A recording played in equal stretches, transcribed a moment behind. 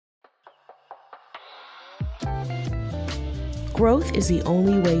Growth is the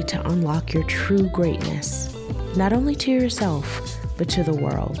only way to unlock your true greatness, not only to yourself, but to the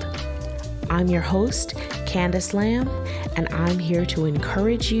world. I'm your host, Candice Lambe, and I'm here to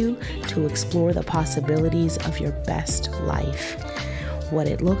encourage you to explore the possibilities of your best life, what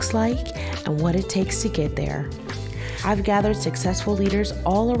it looks like, and what it takes to get there. I've gathered successful leaders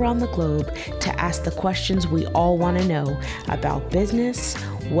all around the globe to ask the questions we all want to know about business,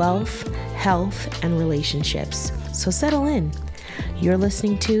 wealth, health, and relationships. So settle in. You're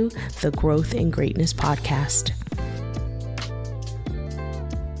listening to the Growth and Greatness Podcast.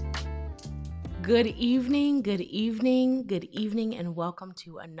 Good evening, and welcome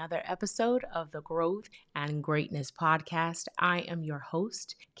to another episode of the Growth and Greatness Podcast. I am your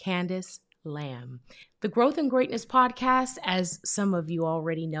host, Candice Lambe. The Growth and Greatness Podcast, as some of you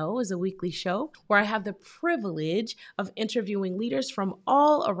already know, is a weekly show where I have the privilege of interviewing leaders from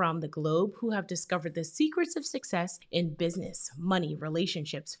all around the globe who have discovered the secrets of success in business, money,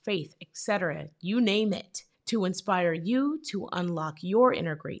 relationships, faith, etc., you name it, to inspire you to unlock your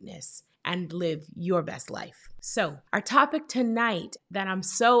inner greatness and live your best life. So our topic tonight that I'm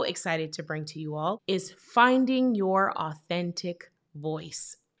so excited to bring to you all is finding your authentic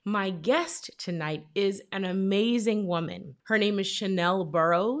voice. My guest tonight is an amazing woman. Her name is Shannel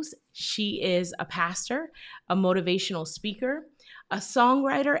Burrows. She is a pastor, a motivational speaker, a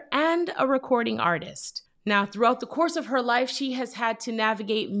songwriter, and a recording artist. Now, throughout the course of her life, she has had to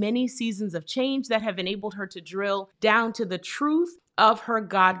navigate many seasons of change that have enabled her to drill down to the truth of her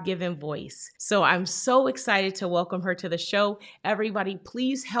God-given voice. So I'm so excited to welcome her to the show. Everybody,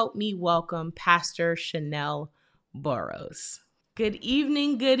 please help me welcome Pastor Shannel Burrows. Good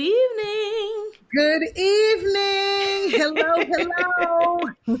evening, good evening. Good evening. Hello.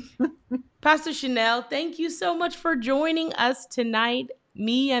 Pastor Shannel, thank you so much for joining us tonight.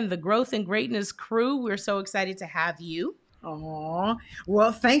 Me and the Growth and Greatness crew, we're so excited to have you. Oh,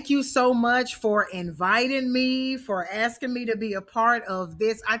 well, thank you so much for inviting me, for asking me to be a part of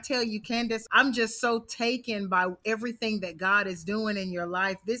this. I tell you, Candice, I'm just so taken by everything that God is doing in your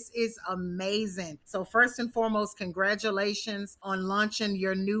life. This is amazing. So first and foremost, congratulations on launching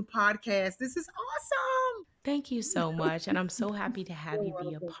your new podcast. This is awesome. Thank you so much. And I'm so happy to have you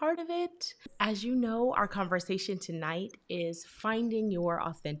be a part of it. As you know, our conversation tonight is finding your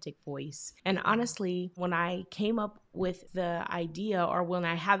authentic voice. And honestly, when I came up with the idea, or when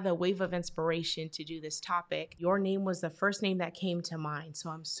I had the wave of inspiration to do this topic, your name was the first name that came to mind.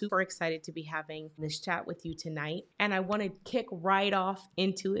 So I'm super excited to be having this chat with you tonight. And I want to kick right off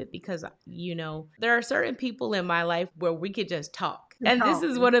into it because, you know, there are certain people in my life where we could just talk. And this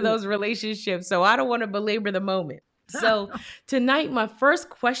is one of those relationships, so I don't want to belabor the moment. So tonight, my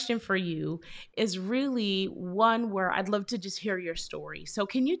first question for you is really one where I'd love to just hear your story. So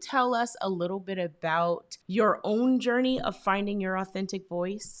can you tell us a little bit about your own journey of finding your authentic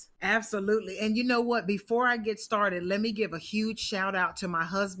voice? Absolutely. And you know what? Before I get started, let me give a huge shout out to my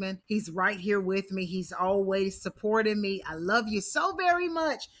husband. He's right here with me. He's always supporting me. I love you so very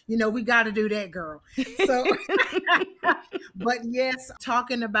much. You know, we got to do that, girl. So, but yes,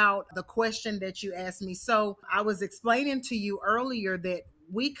 talking about the question that you asked me. So I was explaining to you earlier that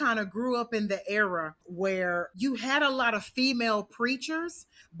we kind of grew up in the era where you had a lot of female preachers,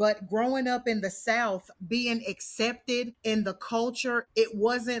 but growing up in the South, being accepted in the culture, it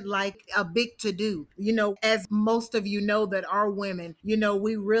wasn't like a big to-do. You know, as most of you know that are women, you know,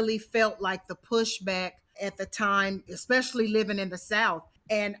 we really felt like the pushback at the time, especially living in the South.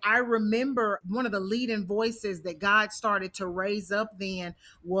 And I remember one of the leading voices that God started to raise up then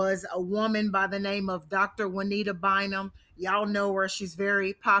was a woman by the name of Dr. Juanita Bynum. Y'all know her. She's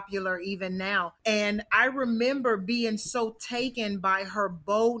very popular even now. And I remember being so taken by her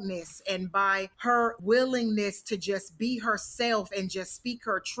boldness and by her willingness to just be herself and just speak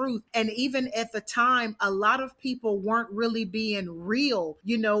her truth. And even at the time, a lot of people weren't really being real,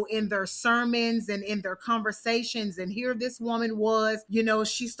 you know, in their sermons and in their conversations. And here this woman was, you know,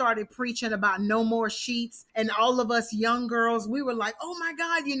 she started preaching about no more sheets. And all of us young girls, we were like, oh my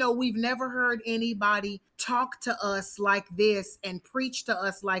God, you know, we've never heard anybody talk to us like this and preach to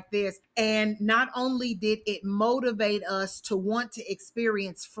us like this. And not only did it motivate us to want to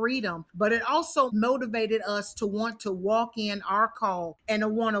experience freedom, but it also motivated us to want to walk in our call and to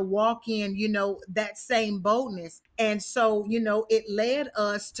want to walk in, you know, that same boldness. And so, you know, it led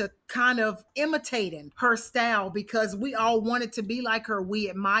us to kind of imitating her style because we all wanted to be like her. We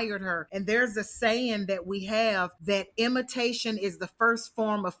admired her. And there's a saying that we have that imitation is the first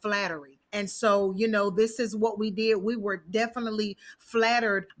form of flattery. And so, this is what we did. We were definitely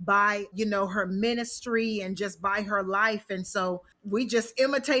flattered by, her ministry and just by her life. And so we just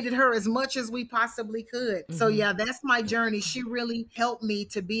imitated her as much as we possibly could. So, Mm-hmm. yeah, that's my journey. She really helped me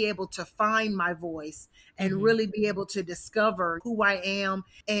to be able to find my voice and Mm-hmm. really be able to discover who I am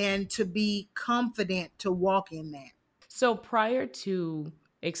and to be confident to walk in that. So prior to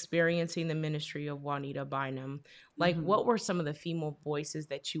experiencing the ministry of Juanita Bynum, like Mhm. what were some of the female voices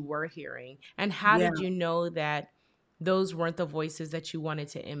that you were hearing? And how Yeah. did you know that those weren't the voices that you wanted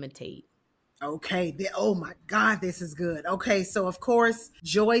to imitate? Okay. Oh my God, this is good. Okay. So, of course,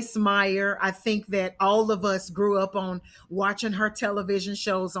 Joyce Meyer, I think that all of us grew up on watching her television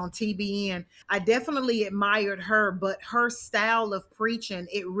shows on TBN. I definitely admired her, but her style of preaching,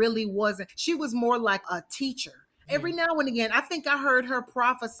 it really wasn't. She was more like a teacher. Mm-hmm. Every now and again, I think I heard her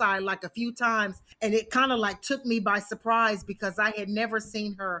prophesy like a few times, and it kind of like took me by surprise because I had never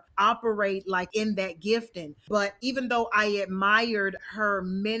seen her operate like in that gifting. But even though I admired her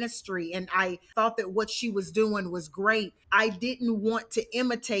ministry and I thought that what she was doing was great, I didn't want to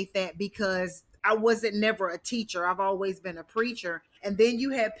imitate that because I wasn't never a teacher. I've always been a preacher. And then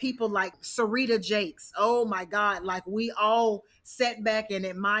you had people like Sarita Jakes. Oh my God. Like we all sat back and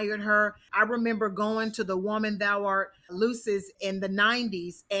admired her. I remember going to the Woman Thou Art Looses in the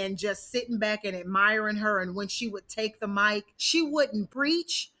 90s and just sitting back and admiring her. And when she would take the mic, she wouldn't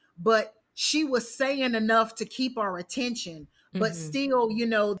preach, but she was saying enough to keep our attention. But Mm-hmm.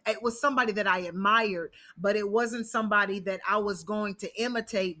 still, it was somebody that I admired, but it wasn't somebody that I was going to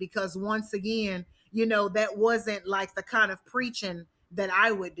imitate because once again, that wasn't like the kind of preaching that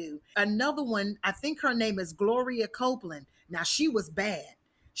I would do. Another one, I think her name is Gloria Copeland. Now, she was bad.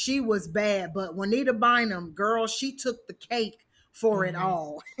 She was bad, but Juanita Bynum, girl, she took the cake for it Mm-hmm.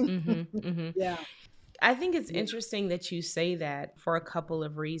 all. Mm-hmm. Mm-hmm. Yeah. I think it's Yeah. interesting that you say that for a couple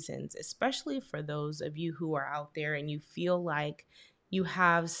of reasons, especially for those of you who are out there and you feel like you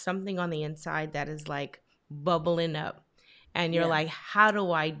have something on the inside that is like bubbling up. And you're Yeah. like, how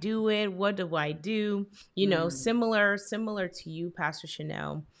do I do it? What do I do? Mm. Similar to you, Pastor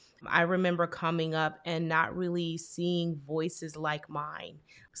Shannel. I remember coming up and not really seeing voices like mine.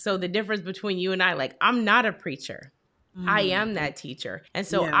 So the difference between you and I, like, I'm not a preacher. I Mm. am that teacher. And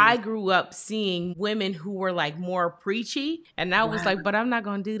so Yeah. I grew up seeing women who were like more preachy. And I was Wow. like, but I'm not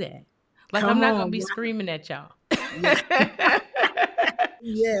going to do that. Like, I'm Come not going to on. be Wow. screaming at y'all. Yeah. I'm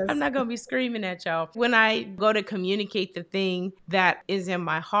Yes. not going to be screaming at y'all. When I go to communicate the thing that is in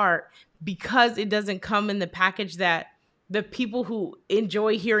my heart, because it doesn't come in the package that the people who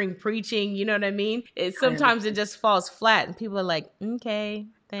enjoy hearing preaching, you know what I mean? I Sometimes it understand. just falls flat and people are like, okay,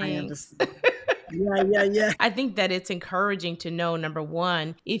 I thanks. understand. Yeah. Yeah. Yeah. I think that it's encouraging to know, number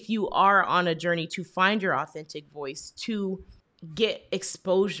one, if you are on a journey to find your authentic voice, to get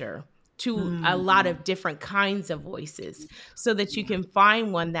exposure to a lot Mm. of different kinds of voices so that you can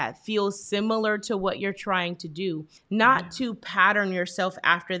find one that feels similar to what you're trying to do, not Yeah. to pattern yourself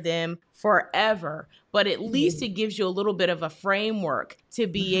after them forever, but at least Yeah. it gives you a little bit of a framework to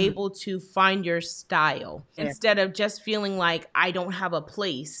be Mhm. able to find your style Yeah. instead of just feeling like I don't have a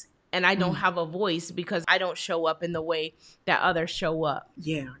place and I don't Mm. have a voice because I don't show up in the way that others show up.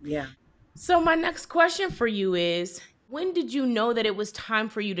 Yeah. Yeah. So, my next question for you is, when did you know that it was time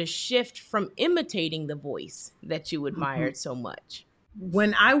for you to shift from imitating the voice that you Mhm. admired so much?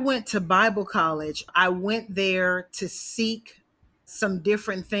 When I went to Bible college, I went there to seek some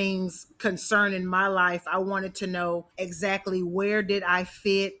different things concerning my life. I wanted to know exactly where did I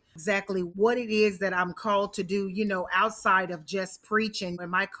fit, exactly what it is that I'm called to do, outside of just preaching.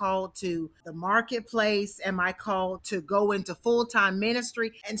 Am I called to the marketplace? Am I called to go into full-time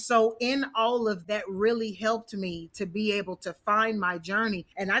ministry? And so in all of that really helped me to be able to find my journey.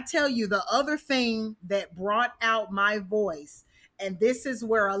 And I tell you, the other thing that brought out my voice, and this is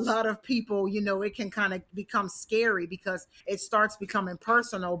where a lot of people, it can kind of become scary because it starts becoming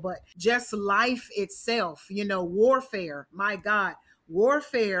personal, but just life itself, warfare, my God,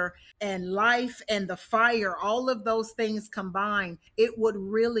 warfare and life and the fire, all of those things combined, it would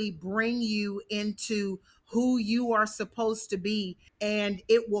really bring you into who you are supposed to be. And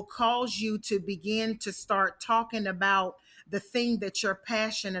it will cause you to begin to start talking about the thing that you're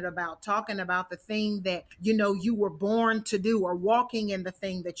passionate about, talking about the thing that you were born to do, or walking in the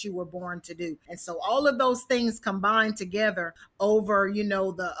thing that you were born to do. And so all of those things combined together over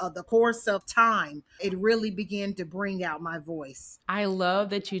the course of time, it really began to bring out my voice. I love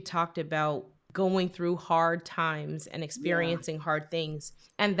that you talked about going through hard times and Yeah. experiencing hard things,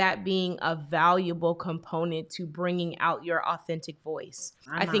 and that being a valuable component to bringing out your authentic voice.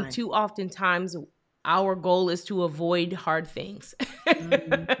 My I think mind. too oftentimes our goal is to avoid hard things.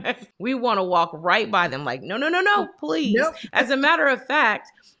 Mhm. We want to walk right by them like, no, no, no, no, please. Nope. As a matter of fact,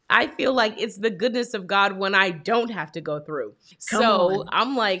 I feel like it's the goodness of God when I don't have to go through. Come So on.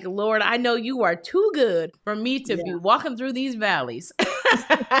 I'm like, Lord, I know you are too good for me to be Yeah, walking through these valleys.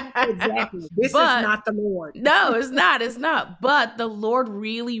 exactly. This is But not the Lord. no, it's not. It's not. But the Lord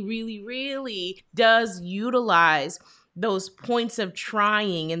really, really, really does utilize those points of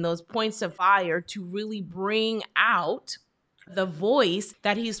trying and those points of fire to really bring out the voice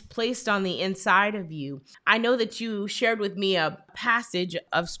that he's placed on the inside of you. I know that you shared with me a passage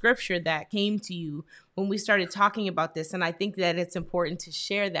of scripture that came to you when we started talking about this. And I think that it's important to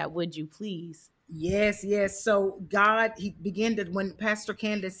share that. Would you please? Yes, yes. So God, he began to, when Pastor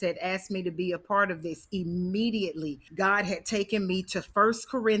Candice had asked me to be a part of this, immediately God had taken me to First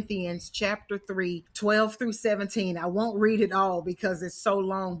Corinthians chapter 3, 12 through 17. I won't read it all because it's so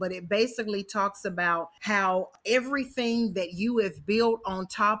long, but it basically talks about how everything that you have built on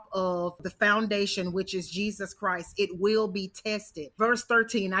top of the foundation, which is Jesus Christ, it will be tested. Verse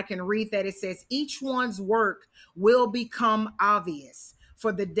 13, I can read that. It says, each one's work will become obvious,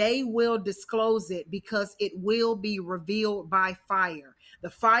 for the day will disclose it, because it will be revealed by fire.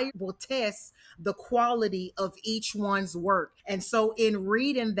 The fire will test the quality of each one's work. And so in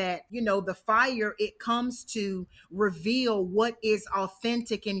reading that, the fire, it comes to reveal what is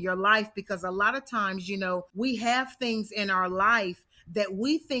authentic in your life, because a lot of times, we have things in our life that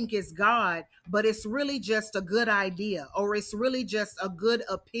we think is God, but it's really just a good idea, or it's really just a good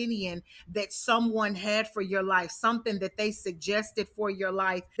opinion that someone had for your life, something that they suggested for your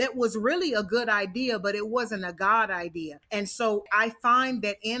life that was really a good idea, but it wasn't a God idea. And so I find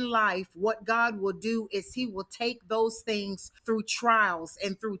that in life, what God will do is he will take those things through trials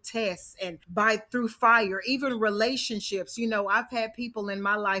and through tests and through fire, even relationships. I've had people in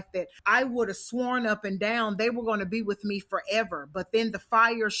my life that I would have sworn up and down they were going to be with me forever, but then the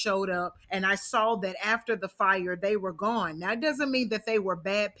fire showed up and I saw that after the fire they were gone. Now, it doesn't mean that they were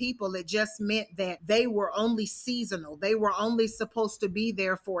bad people. It just meant that they were only seasonal. They were only supposed to be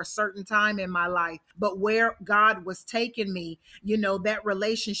there for a certain time in my life. But where God was taking me, that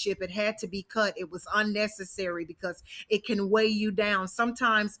relationship, it had to be cut. It was unnecessary because it can weigh you down.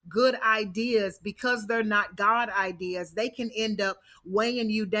 Sometimes good ideas, because they're not God ideas, they can end up weighing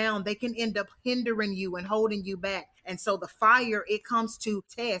you down. They can end up hindering you and holding you back. And so the fire, it comes to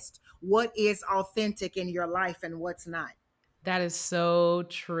test what is authentic in your life and what's not. That is so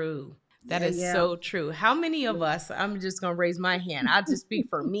true. That Yeah, is yeah. so true. How many of us, I'm just going to raise my hand. I'll just speak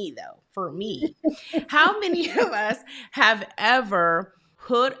for me, though. For me, how many of us have ever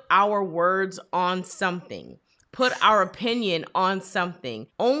put our words on something, put our opinion on something,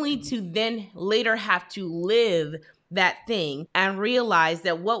 only to then later have to live that thing and realize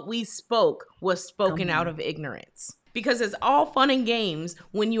that what we spoke was Come spoken out on. of ignorance? Because it's all fun and games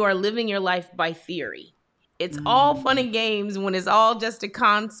when you are living your life by theory. It's all fun and games when it's all just a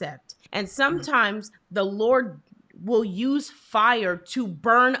concept. And sometimes the Lord will use fire to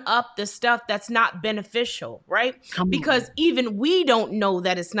burn up the stuff that's not beneficial, right? Come Because on. even we don't know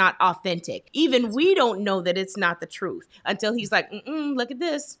that it's not authentic. Even we don't know that it's not the truth until he's like, look at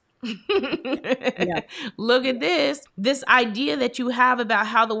this. Yeah. Look at this idea that you have about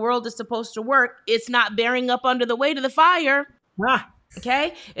how the world is supposed to work. It's not bearing up under the weight of the fire. Ah,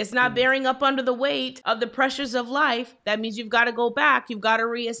 Okay. It's not yes. bearing up under the weight of the pressures of life. That means you've got to go back. You've got to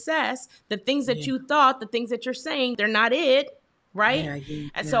reassess the things that Yeah. you thought, the things that you're saying, they're not it. Right. Yeah. Yeah.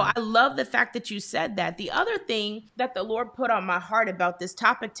 And so Yeah. I love the fact that you said that. The other thing that the Lord put on my heart about this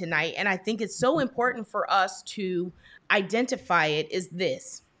topic tonight, and I think it's so important for us to identify it, is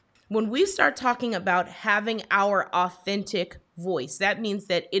this. When we start talking about having our authentic voice, that means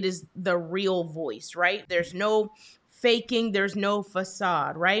that it is the real voice, right? There's no faking, there's no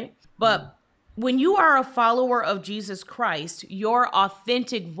facade, right? But when you are a follower of Jesus Christ, your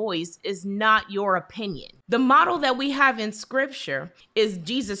authentic voice is not your opinion. The model that we have in scripture is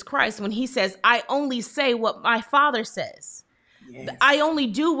Jesus Christ when he says, I only say what my Father says. Yes. I only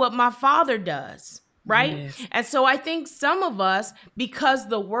do what my Father does. Right. Yes. And so I think some of us, because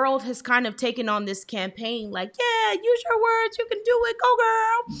the world has kind of taken on this campaign, like, yeah, use your words, you can do it, go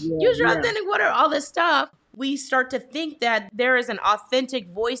girl, Yeah. use your Yeah. authentic whatever, all this stuff. We start to think that there is an authentic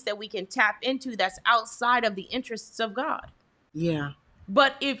voice that we can tap into that's outside of the interests of God. Yeah.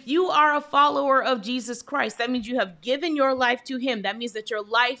 But if you are a follower of Jesus Christ, that means you have given your life to him. That means that your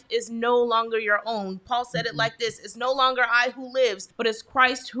life is no longer your own. Paul said it like this: it's no longer I who lives, but it's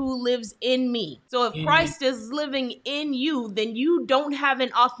Christ who lives in me. So if Yeah. Christ is living in you, then you don't have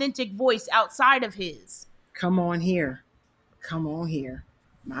an authentic voice outside of his. Come on here. Come on here.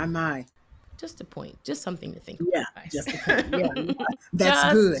 My. Just a point. Just something to think Yeah, about, just a guys. point. Yeah, yeah. That's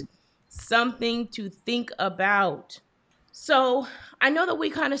Just good. something to think about. So I know that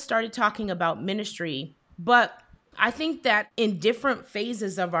we kind of started talking about ministry, but I think that in different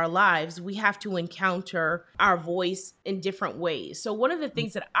phases of our lives, we have to encounter our voice in different ways. So, one of the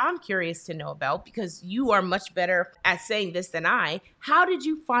things that I'm curious to know about, because you are much better at saying this than I, how did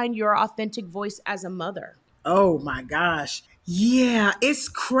you find your authentic voice as a mother? Oh my gosh. Yeah, it's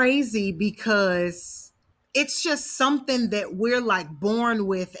crazy because it's just something that we're like born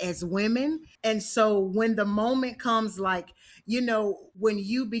with as women. And so when the moment comes, like, when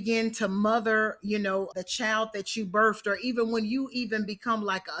you begin to mother, the child that you birthed, or even when you even become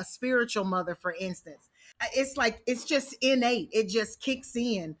like a spiritual mother, for instance, it's like it's just innate. It just kicks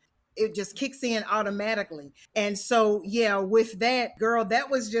in. It just kicks in automatically. And so, yeah, with that, girl, that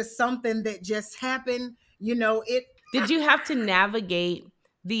was just something that just happened. It. Did you have to navigate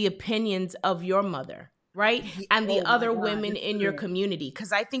the opinions of your mother, right? And the Oh my other God, women yes, in your ma'am. community?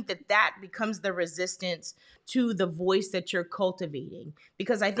 Because I think that that becomes the resistance to the voice that you're cultivating.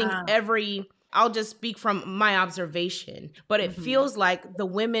 Because I think Ah, I'll just speak from my observation, but it mhm, feels like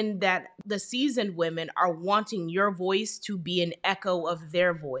the seasoned women are wanting your voice to be an echo of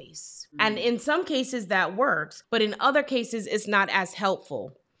their voice. And mm, in some cases that works, but in other cases it's not as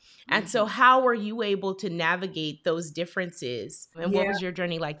helpful. And so, mhm. how were you able to navigate those differences? And what Yeah. was your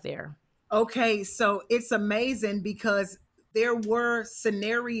journey like there? Okay, so it's amazing because there were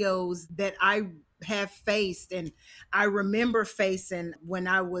scenarios that I have faced, and I remember facing when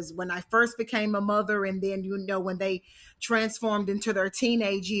I first became a mother, and then when they transformed into their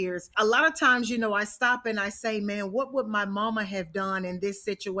teenage years. A lot of times, I stop and I say, "Man, what would my mama have done in this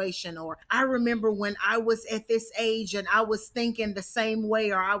situation?" Or I remember when I was at this age and I was thinking the same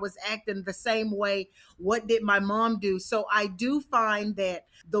way, or I was acting the same way. What did my mom do? So I do find that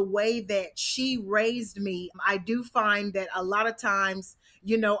the way that she raised me, I do find that a lot of times,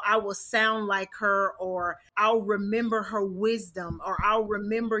 I will sound like her, or I'll remember her wisdom, or I'll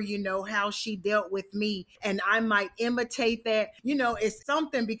remember, how she dealt with me. And I might imitate that. It's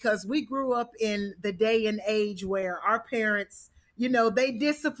something because we grew up in the day and age where our parents, they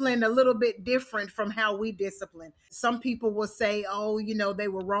discipline a little bit different from how we discipline. Some people will say, oh, they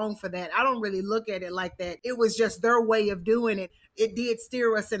were wrong for that. I don't really look at it like that. It was just their way of doing it. It did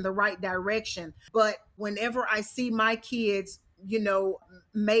steer us in the right direction. But whenever I see my kids,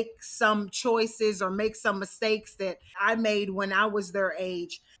 make some choices or make some mistakes that I made when I was their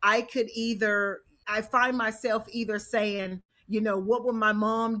age, I find myself either saying, what would my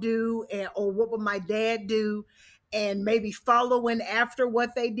mom do, or what would my dad do? And maybe following after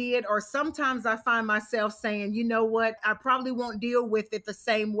what they did. Or sometimes I find myself saying, you know what, I probably won't deal with it the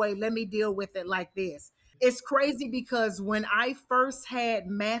same way. Let me deal with it like this. It's crazy because when I first had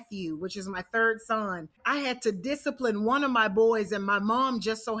Matthew, which is my third son, I had to discipline one of my boys, and my mom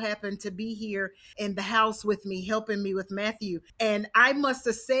just so happened to be here in the house with me, helping me with Matthew. And I must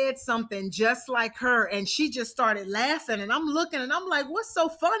have said something just like her, and she just started laughing. And I'm looking and I'm like, what's so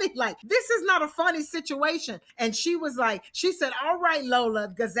funny? Like, this is not a funny situation. And she said, all right, Lola,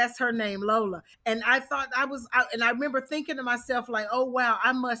 because that's her name, Lola. And I thought and I remember thinking to myself, like, oh, wow,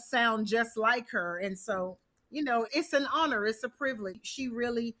 I must sound just like her. And so, it's an honor, it's a privilege.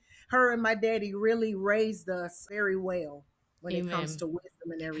 Her and my daddy really raised us very well when it comes Amen. to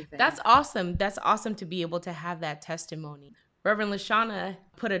wisdom and That's everything. awesome. That's awesome to be able to have that testimony. Reverend Lashana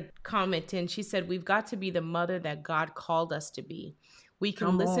put a comment in. She said, we've got to be the mother that God called us to be. We can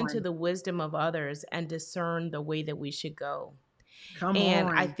Come listen to on. the wisdom of others and discern the way that we should go. Come And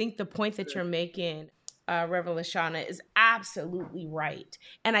I on. think the point that you're making, Reverend Lashana, is absolutely right.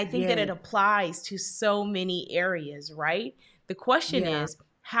 And I think that Yes. it applies to so many areas, right? The question Yeah. is,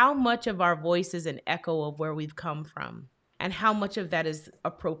 how much of our voice is an echo of where we've come from? And how much of that is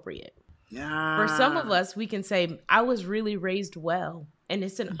appropriate? For some of Ah. us, we can say, I was really raised well, and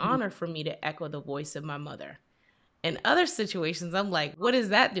it's an Mhm. honor for me to echo the voice of my mother. In other situations, I'm like, what is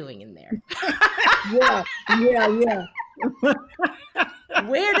that doing in there? Yeah. Yeah. Yeah.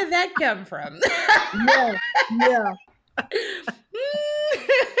 Where did that come from? Yeah. Yeah.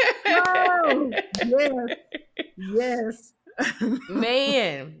 Oh, yes. Yes.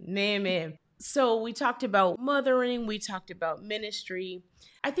 Man. So we talked about mothering, we talked about ministry.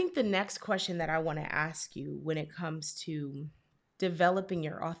 I think the next question that I want to ask you when it comes to developing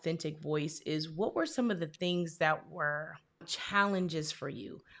your authentic voice is, what were some of the things that were challenges for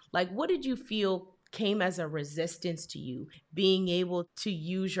you? Like, what did you feel came as a resistance to you being able to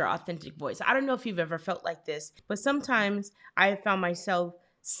use your authentic voice? I don't know if you've ever felt like this, but sometimes I have found myself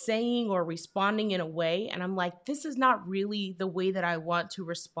saying or responding in a way, and I'm like, this is not really the way that I want to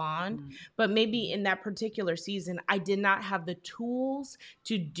respond. But maybe in that particular season, I did not have the tools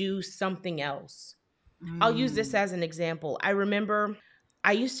to do something else. I'll use this as an example. I remember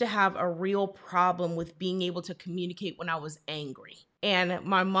I used to have a real problem with being able to communicate when I was angry. And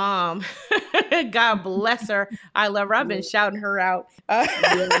my mom, God bless her, I love her. I've been shouting her out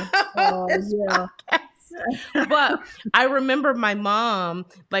Yeah. on this Yeah. podcast. But I remember my mom,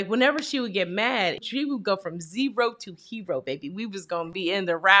 like whenever she would get mad, she would go from 0 to hero, baby. We was going to be in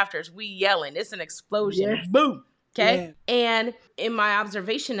the rafters. We yelling. It's an explosion. Yes. Boom. Okay. Yeah. And in my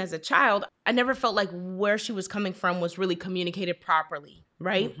observation as a child, I never felt like where she was coming from was really communicated properly.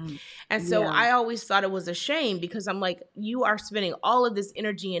 Right. And so Yeah. I always thought it was a shame because I'm like, you are spending all of this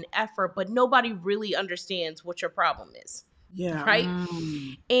energy and effort, but nobody really understands what your problem is. Yeah. Right.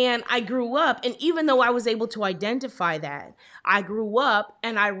 And I grew up, and even though I was able to identify that, I grew up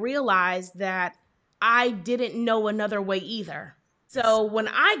and I realized that I didn't know another way either. So when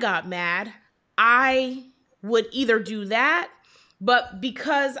I got mad, I would either do that, but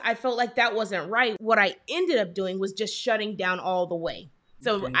because I felt like that wasn't right, what I ended up doing was just shutting down all the way.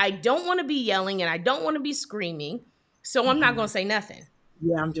 So Okay. I don't want to be yelling and I don't want to be screaming. So I'm not going to say nothing.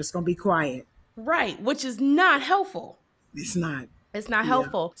 Yeah, I'm just going to be quiet. Right. Which is not helpful. It's not. It's not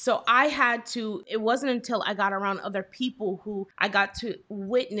helpful. So I had to, it wasn't until I got around other people who I got to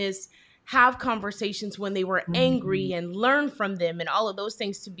witness, have conversations when they were angry and learn from them and all of those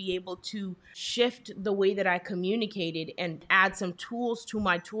things to be able to shift the way that I communicated and add some tools to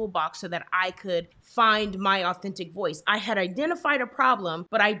my toolbox so that I could find my authentic voice. I had identified a problem,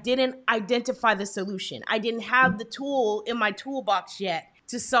 but I didn't identify the solution. I didn't have the tool in my toolbox yet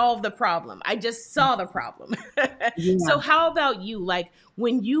to solve the problem. I just saw the problem. So how about you? Like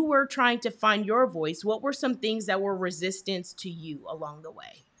when you were trying to find your voice, what were some things that were resistance to you along the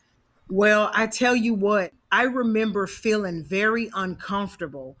way? Well, I tell you what, I remember feeling very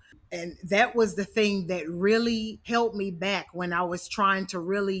uncomfortable. And that was the thing that really held me back when I was trying to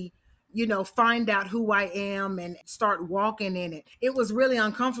really, find out who I am and start walking in it. It was really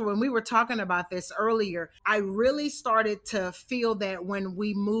uncomfortable. And we were talking about this earlier. I really started to feel that when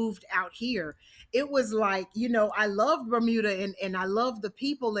we moved out here. It was like, I loved Bermuda and I love the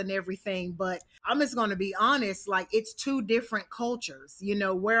people and everything, but I'm just going to be honest, like it's two different cultures,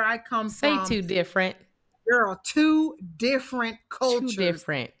 where I come from. Say two different. Girl, two different cultures. Two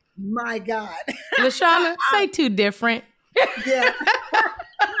different. My God. LaShawna, say two different. Yeah.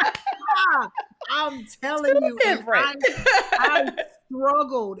 I'm telling you, and I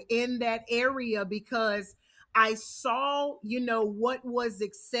struggled in that area because I saw, what was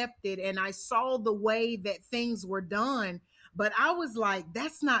accepted and I saw the way that things were done. But I was like,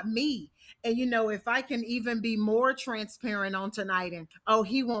 that's not me. And, if I can even be more transparent on tonight and,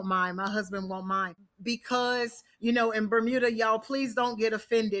 he won't mind. My husband won't mind because, in Bermuda, y'all, please don't get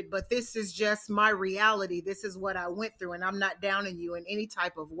offended. But this is just my reality. This is what I went through. And I'm not downing you in any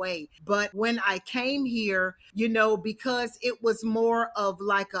type of way. But when I came here, because it was more of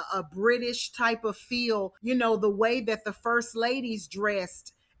like a British type of feel, the way that the first ladies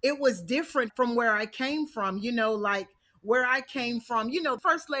dressed, it was different from where I came from, like where I came from,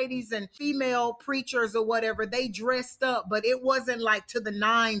 first ladies and female preachers or whatever, they dressed up, but it wasn't like to the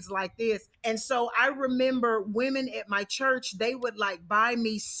nines like this. And so I remember women at my church, they would like buy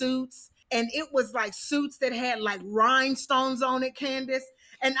me suits, and it was like suits that had like rhinestones on it, Candice.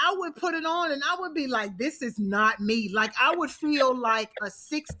 And I would put it on and I would be like, this is not me. Like I would feel like a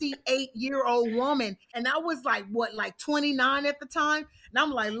 68-year-old woman. And I was like, like 29 at the time. And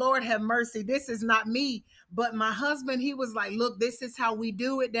I'm like, Lord have mercy, this is not me. But my husband, he was like, look, this is how we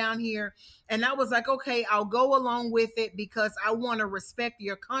do it down here. And I was like, okay, I'll go along with it because I want to respect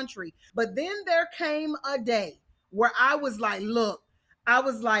your country. But then there came a day where I was like, look, I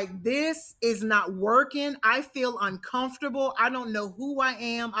was like, this is not working. I feel uncomfortable. I don't know who I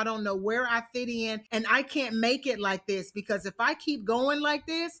am. I don't know where I fit in. And I can't make it like this because if I keep going like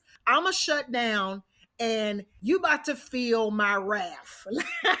this, I'm going to shut down and you about to feel my wrath.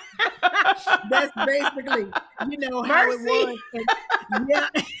 That's basically, how Mercy. it was. And yeah.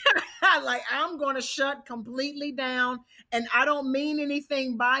 Like I'm going to shut completely down and I don't mean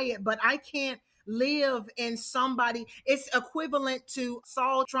anything by it, but I can't live in somebody. It's equivalent to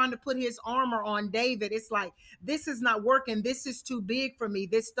Saul trying to put his armor on David. It's like, this is not working. This is too big for me.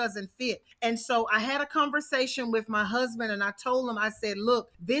 This doesn't fit. And so I had a conversation with my husband and I told him, I said,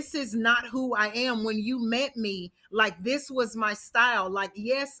 look, this is not who I am. When you met me, like, this was my style. Like,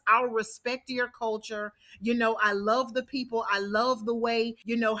 yes, I'll respect your culture. I love the people. I love the way,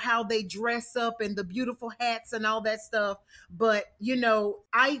 how they dress up and the beautiful hats and all that stuff. But,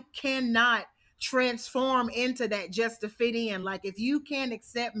 I cannot transform into that just to fit in. Like, if you can't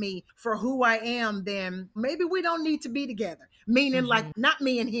accept me for who I am, then maybe we don't need to be together. Meaning, like, not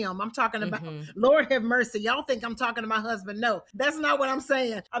me and him. I'm talking about, Lord have mercy. Y'all think I'm talking to my husband. No, that's not what I'm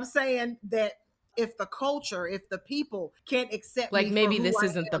saying. I'm saying that if the culture, if the people can't accept like me maybe for who this I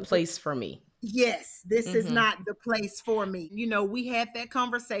isn't the am, place for me. yes, this is not the place for me. We had that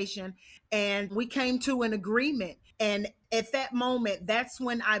conversation and we came to an agreement. And at that moment, that's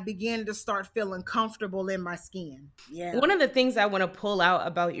when I began to start feeling comfortable in my skin. Yeah. One of the things I want to pull out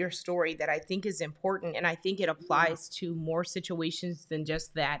about your story that I think is important, and I think it applies to more situations than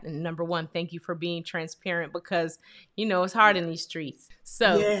just that. And number one, thank you for being transparent, because, it's hard in these streets.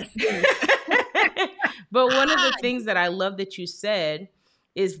 So, Yes. but one of the things that I love that you said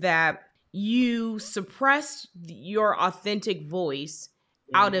is that you suppressed your authentic voice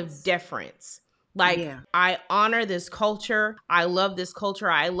out of deference. Like, I honor this culture. I love this culture.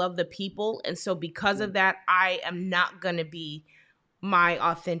 I love the people. And so because of that, I am not going to be my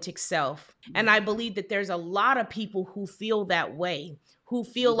authentic self. And I believe that there's a lot of people who feel that way, who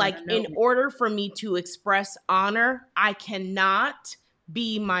feel like in order for me to express honor, I cannot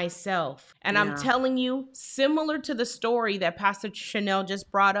be myself. And I'm telling you, similar to the story that Pastor Shannel just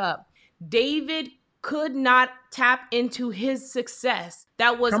brought up, David could not tap into his success.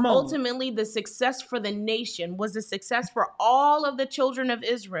 That was ultimately the success for the nation, was the success for all of the children of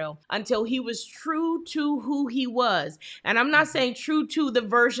Israel, until he was true to who he was. And I'm not saying true to the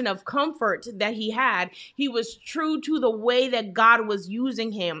version of comfort that he had. He was true to the way that God was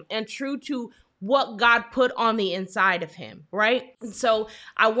using him and true to what God put on the inside of him, right? And so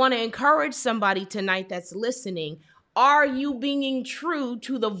I want to encourage somebody tonight that's listening. Are you being true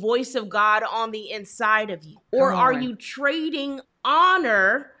to the voice of God on the inside of you? Or are you trading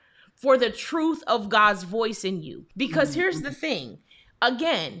honor for the truth of God's voice in you? Because here's the thing.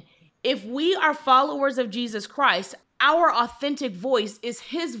 Again, if we are followers of Jesus Christ, our authentic voice is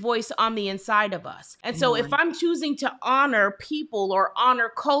his voice on the inside of us. And so if I'm choosing to honor people or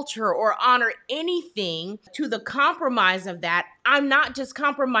honor culture or honor anything to the compromise of that, I'm not just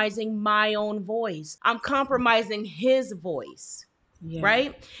compromising my own voice. I'm compromising his voice.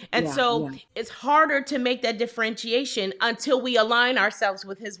 Right? And it's harder to make that differentiation until we align ourselves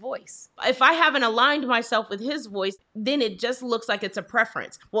with his voice. If I haven't aligned myself with his voice, then it just looks like it's a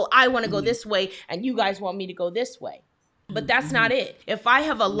preference. Well, I want to go this way and you guys want me to go this way. But that's not it. If I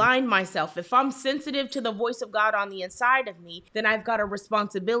have aligned myself, if I'm sensitive to the voice of God on the inside of me, then I've got a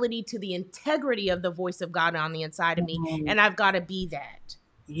responsibility to the integrity of the voice of God on the inside of me. And I've got to be that.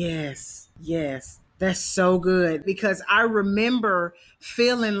 Yes. That's so good, because I remember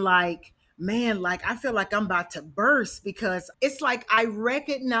feeling like, man, like I feel like I'm about to burst, because it's like I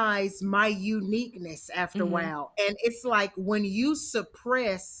recognize my uniqueness after a while. And it's like when you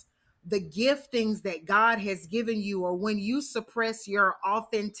suppress the giftings that God has given you, or when you suppress your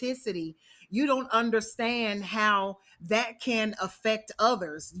authenticity, you don't understand how that can affect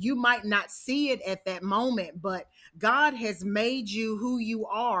others. You might not see it at that moment, but God has made you who you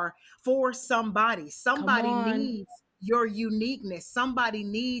are for somebody. Somebody needs your uniqueness. Somebody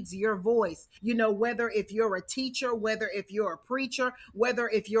needs your voice. Whether if you're a teacher, whether if you're a preacher, whether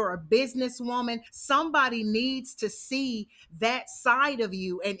if you're a businesswoman, somebody needs to see that side of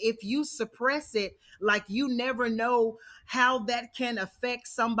you. And if you suppress it, like, you never know how that can affect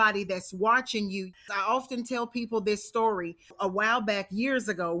somebody that's watching you. I often tell people this story. A while back, years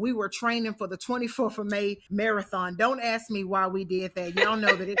ago, we were training for the 24th of May marathon. Don't ask me why we did that. Y'all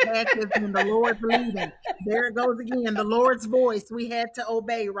know that it had to have been the Lord's leading. There it goes again, the Lord's voice. We had to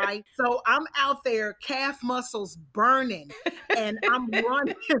obey, right? So I'm out there, calf muscles burning, and I'm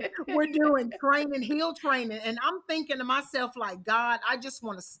running. We're doing training, heel training. And I'm thinking to myself, like, God, I just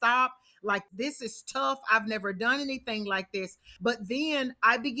want to stop. Like, this is tough. I've never done anything like this. But then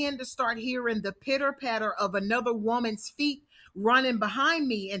I began to start hearing the pitter patter of another woman's feet running behind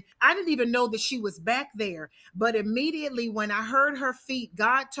me. And I didn't even know that she was back there. But immediately when I heard her feet,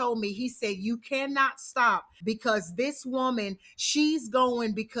 God told me, he said, you cannot stop, because this woman, she's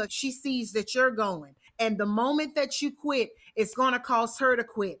going because she sees that you're going. And the moment that you quit, it's going to cause her to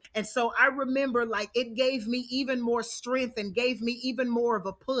quit. And so I remember, like, it gave me even more strength and gave me even more of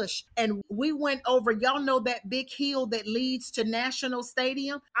a push. And we went over, y'all know that big hill that leads to National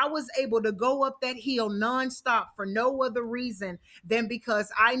Stadium? I was able to go up that hill nonstop for no other reason than because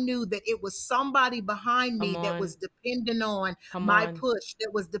I knew that it was somebody behind me Come that on. was depending on Come my on. push,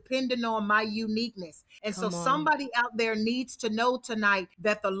 that was depending on my uniqueness. And so Come on. somebody out there needs to know tonight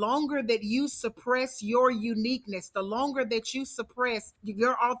that the longer that you suppress your uniqueness, the longer that you suppress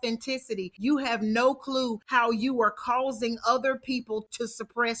your authenticity, you have no clue how you are causing other people to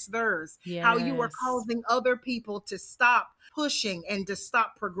suppress theirs, how you are Yes. causing other people to stop pushing and to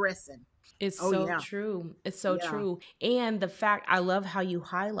stop progressing. It's Oh, so yeah. true. It's so Yeah. true. And the fact, I love how you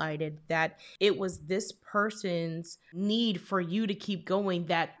highlighted that it was this person's need for you to keep going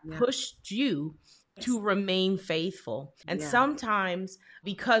that Yeah. pushed you Yes. to remain faithful. And Yeah. sometimes,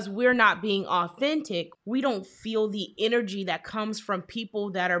 because we're not being authentic, we don't feel the energy that comes from people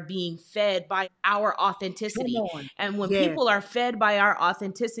that are being fed by our Come authenticity. on. And when Yes. people are fed by our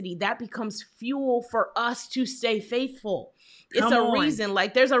authenticity, that becomes fuel for us to stay faithful. It's Come a on. reason,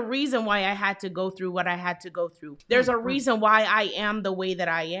 like there's a reason why I had to go through what I had to go through. There's a Mm-hmm. reason why I am the way that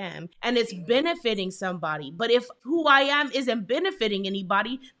I am, and it's benefiting somebody. But if who I am isn't benefiting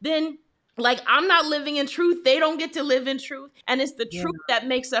anybody, then like I'm not living in truth, they don't get to live in truth, and it's the Yeah. truth that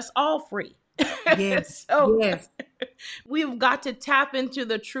makes us all free. Yes. So Yes. we've got to tap into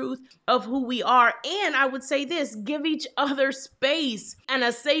the truth of who we are. And I would say this, give each other space and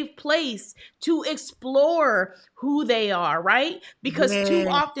a safe place to explore who they are, right? Because too Yes.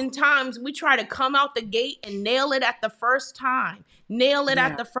 oftentimes we try to come out the gate and nail it at the first time, nail it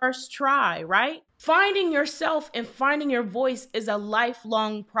at Yeah. the first try, right? Finding yourself and finding your voice is a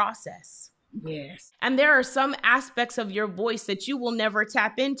lifelong process. Yes. And there are some aspects of your voice that you will never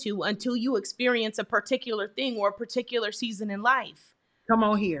tap into until you experience a particular thing or a particular season in life. Come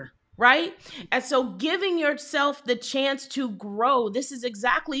on here. Right? And so giving yourself the chance to grow, this is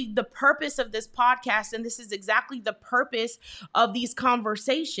exactly the purpose of this podcast. And this is exactly the purpose of these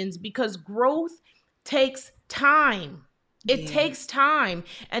conversations, because growth takes time. It takes Yes. time.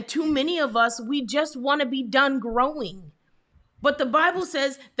 And too many of us, we just want to be done growing. But the Bible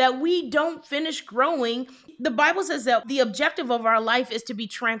says that we don't finish growing. The Bible says that the objective of our life is to be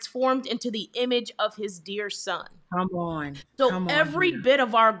transformed into the image of his dear son. Come on. So Come on every here. bit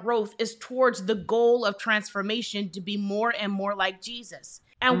of our growth is towards the goal of transformation to be more and more like Jesus.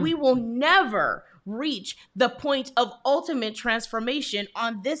 And we will never reach the point of ultimate transformation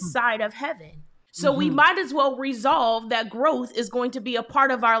on this side of heaven. So we Mm-hmm. might as well resolve that growth is going to be a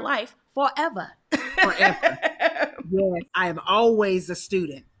part of our life forever. Forever. Yes. I am always a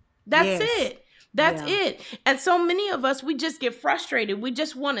student. That's Yes. it. That's Yeah. it. And so many of us, we just get frustrated. We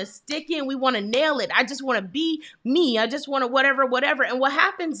just want to stick in. We want to nail it. I just want to be me. I just want to whatever, whatever. And what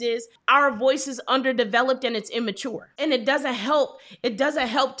happens is our voice is underdeveloped and it's immature. And it doesn't help. It doesn't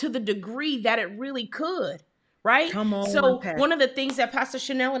help to the degree that it really could. Right? Come on, So Pastor. one of the things that Pastor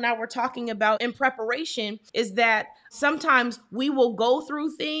Shannel and I were talking about in preparation is that sometimes we will go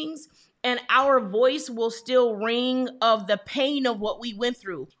through things and our voice will still ring of the pain of what we went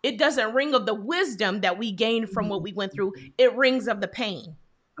through. It doesn't ring of the wisdom that we gained from what we went through. It rings of the pain.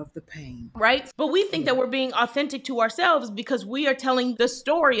 Of the pain. Right? But we think that we're being authentic to ourselves because we are telling the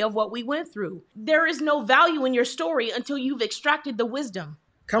story of what we went through. There is no value in your story until you've extracted the wisdom.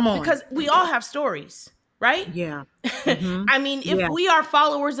 Come on. Because we all have stories, right? Yeah. Mm-hmm. I mean, if we are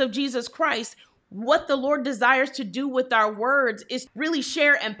followers of Jesus Christ, what the Lord desires to do with our words is really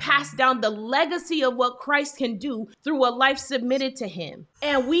share and pass down the legacy of what Christ can do through a life submitted to him.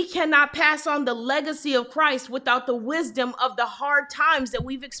 And we cannot pass on the legacy of Christ without the wisdom of the hard times that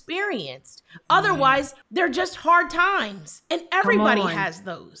we've experienced. Otherwise, they're just hard times. And everybody has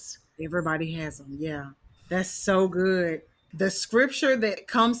those. Everybody has them. Yeah. That's so good. The scripture that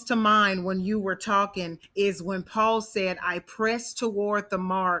comes to mind when you were talking is when Paul said, I press toward the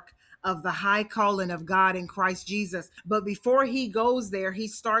mark of the high calling of God in Christ Jesus. But before he goes there, he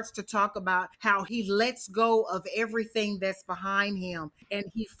starts to talk about how he lets go of everything that's behind him and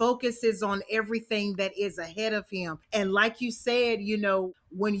he focuses on everything that is ahead of him. And like you said, you know,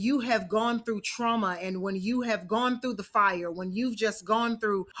 when you have gone through trauma and when you have gone through the fire, when you've just gone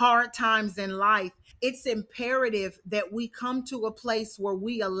through hard times in life, it's imperative that we come to a place where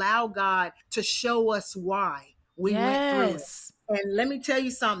we allow God to show us why we went through it. And let me tell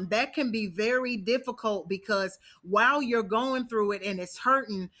you something, that can be very difficult because while you're going through it and it's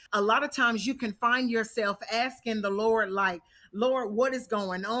hurting, a lot of times you can find yourself asking the Lord, like, Lord, what is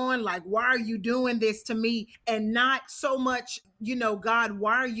going on? Like, why are you doing this to me? And not so much, God,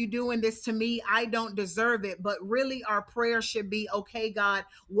 why are you doing this to me? I don't deserve it. But really, our prayer should be, okay, God,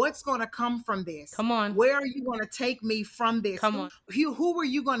 what's going to come from this? Come on. Where are you going to take me from this? Come on. Who are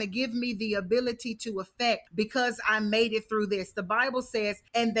you going to give me the ability to affect because I made it through this? The Bible says,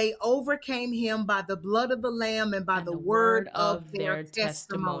 and they overcame him by the blood of the Lamb and by the word of their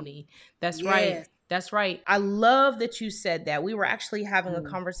testimony. That's Yes. right. That's right. I love that you said that. We were actually having a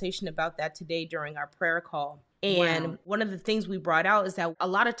conversation about that today during our prayer call. And one of the things we brought out is that a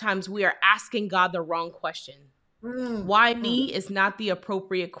lot of times we are asking God the wrong question. Why me is not the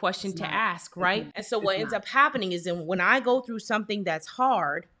appropriate question to ask, right? And so what ends up happening is when I go through something that's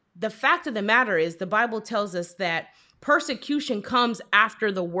hard, the fact of the matter is the Bible tells us that persecution comes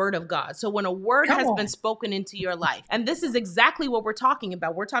after the word of God. So when a word has been spoken into your life, and this is exactly what we're talking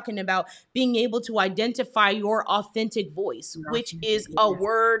about. We're talking about being able to identify your authentic voice, which is a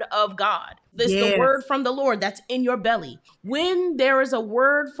word of God. It's the word from the Lord that's in your belly. When there is a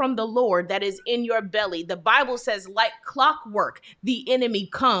word from the Lord that is in your belly, the Bible says, like clockwork, the enemy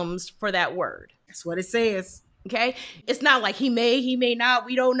comes for that word. That's what it says. Okay? It's not like he may not,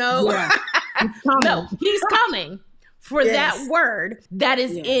 we don't know. Yeah. No, he's coming for that word that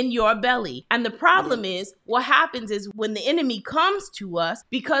is in your belly. And the problem is what happens is when the enemy comes to us,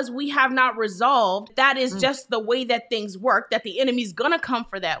 because we have not resolved, that is just the way that things work, that the enemy's going to come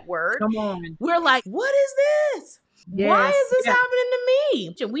for that word. Come on. We're like, what is this? Why is this happening to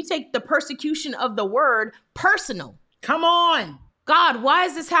me? We take the persecution of the word personal. Come on. God, why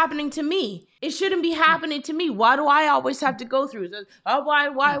is this happening to me? It shouldn't be happening to me. Why do I always have to go through this? Oh, why?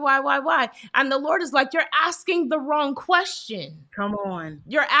 And the Lord is like, you're asking the wrong question. Come on.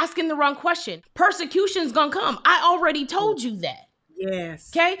 You're asking the wrong question. Persecution's gonna come. I already told you that.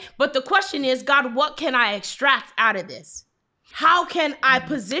 Yes. Okay? But the question is, God, what can I extract out of this? How can I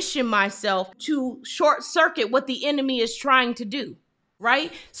position myself to short circuit what the enemy is trying to do?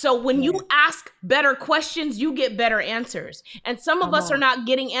 Right? So when you ask better questions, you get better answers. And some of us are not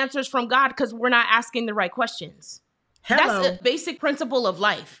getting answers from God because we're not asking the right questions. That's a basic principle of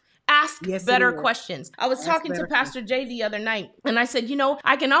life. Ask better questions. I was talking to Pastor Jay the other night, and I said,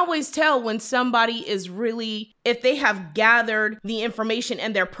 I can always tell when somebody is really, if they have gathered the information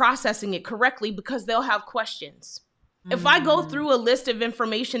and they're processing it correctly, because they'll have questions. If I go through a list of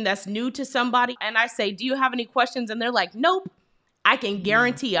information that's new to somebody and I say, do you have any questions? And they're like, nope. I can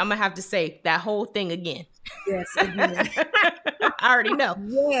guarantee I'm going to have to say that whole thing again. Yes, again. I already know,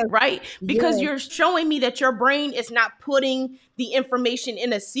 right? Because you're showing me that your brain is not putting the information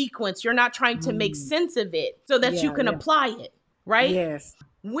in a sequence. You're not trying to make sense of it so that you can apply it, right? Yes.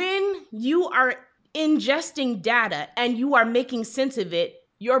 When you are ingesting data and you are making sense of it,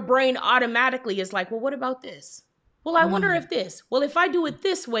 your brain automatically is like, well, what about this? Well, I wonder if this. Well, if I do it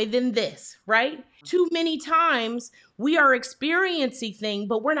this way, then this, right? Too many times we are experiencing things,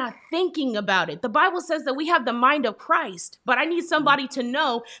 but we're not thinking about it. The Bible says that we have the mind of Christ, but I need somebody to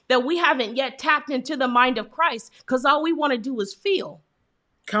know that we haven't yet tapped into the mind of Christ because all we want to do is feel.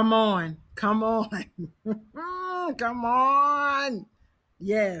 Come on. Come on. Come on.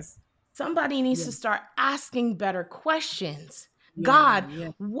 Yes. Somebody needs to start asking better questions. God,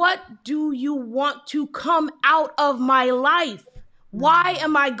 what do you want to come out of my life? Why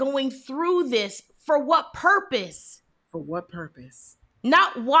am I going through this? For what purpose? For what purpose?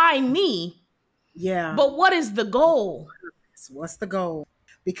 Not why me. Yeah. But what is the goal? What's the goal?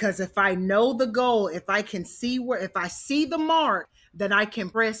 Because if I know the goal, if I can see if I see the mark, then I can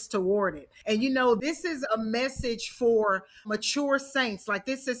press toward it. And this is a message for mature saints. Like,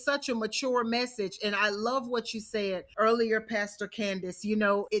 this is such a mature message. And I love what you said earlier, Pastor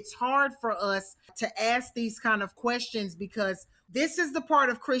Candice. It's hard for us to ask these kind of questions because this is the part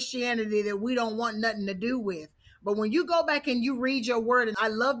of Christianity that we don't want nothing to do with. But when you go back and you read your word, and I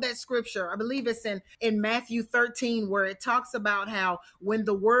love that scripture, I believe it's in Matthew 13, where it talks about how when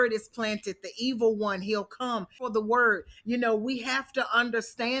the word is planted, the evil one, he'll come for the word. We have to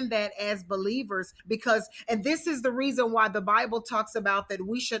understand that as believers and this is the reason why the Bible talks about that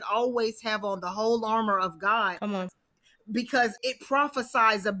we should always have on the whole armor of God. Come on. Because it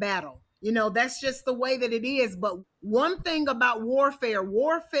prophesies a battle. That's just the way that it is. But one thing about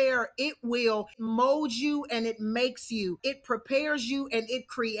warfare, it will mold you and it makes you. It prepares you and it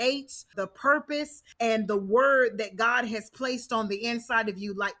creates the purpose and the word that God has placed on the inside of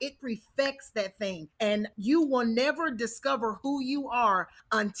you. Like, it perfects that thing. And you will never discover who you are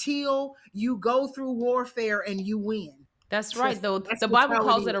until you go through warfare and you win. That's right, though. The Bible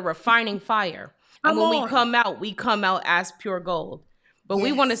calls it a refining fire. And when we come out as pure gold. But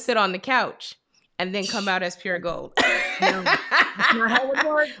we want to sit on the couch and then come out as pure gold. No, that's not how it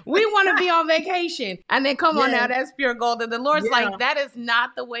works. We want to be on vacation and then come on Yeah. out as pure gold. And the Lord's Yeah. like, that is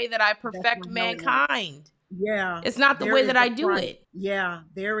not the way that I perfect not how it works. mankind. Yeah. It's not the There way is that a I do price. it. Yeah,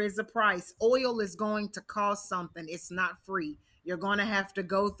 there is a price. Oil is going to cost something. It's not free. You're going to have to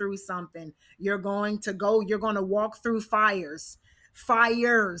go through something. You're going to walk through fires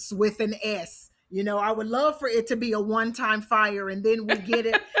with an S. You know, I would love for it to be a one-time fire and then we get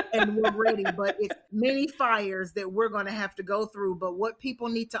it and we're ready. But it's many fires that we're going to have to go through. But what people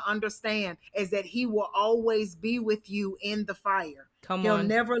need to understand is that he will always be with you in the fire. He'll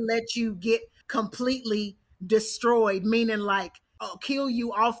never let you get completely destroyed, meaning like kill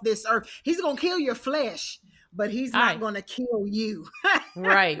you off this earth. He's going to kill your flesh, but he's not going to kill you.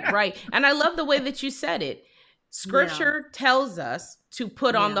 Right. And I love the way that you said it. Scripture tells us to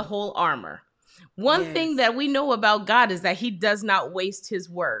put on the whole armor. One thing that we know about God is that he does not waste his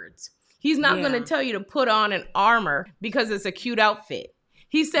words. He's not going to tell you to put on an armor because it's a cute outfit.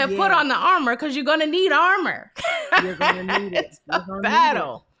 He said, put on the armor because you're going to need armor. You're going to need it. It's a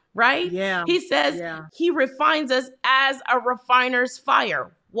battle, right? Yeah. He says he refines us as a refiner's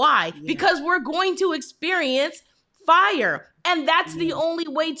fire. Why? Yeah. Because we're going to experience fire. And that's the only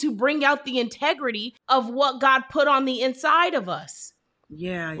way to bring out the integrity of what God put on the inside of us.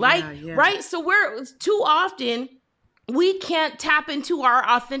 Right? So we're too often, we can't tap into our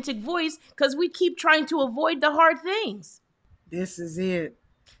authentic voice because we keep trying to avoid the hard things. This is it.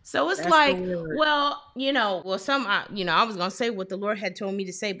 So it's like, well, I was going to say what the Lord had told me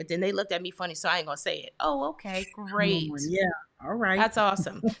to say, but then they looked at me funny, so I ain't going to say it. Oh, okay, great. Yeah, all right. That's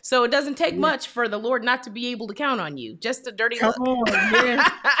awesome. So it doesn't take much for the Lord not to be able to count on you. Just a dirty look. Come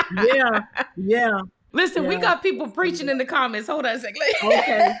on, yeah. Listen, we got people preaching in the comments. Hold on a second.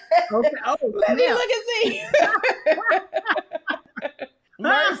 Okay. Oh, let me look and see.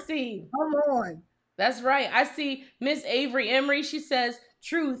 Mercy. Come on. That's right. I see Miss Avery Emery. She says,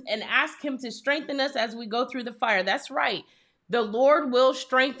 truth, and ask him to strengthen us as we go through the fire. That's right. The Lord will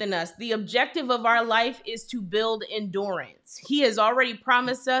strengthen us. The objective of our life is to build endurance. He has already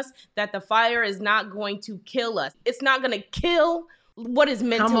promised us that the fire is not going to kill us. It's not going to kill what is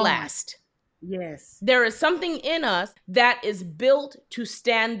meant to last. Yes. There is something in us that is built to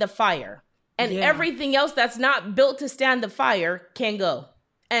stand the fire. And everything else that's not built to stand the fire can go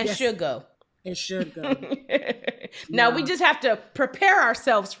and should go. It should go. Now we just have to prepare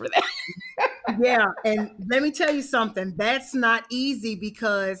ourselves for that. Yeah. And let me tell you something. That's not easy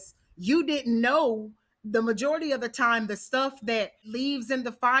because you didn't know the majority of the time, the stuff that leaves in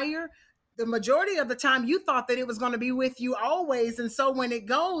the fire, the majority of the time you thought that it was going to be with you always. And so when it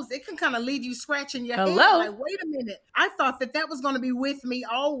goes, it can kind of leave you scratching your head. Like, wait a minute. I thought that was going to be with me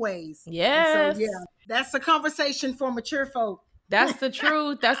always. Yes. So, that's a conversation for mature folk. That's the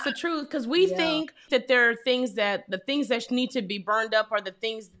truth. That's the truth. Because we think that there are things that need to be burned up are the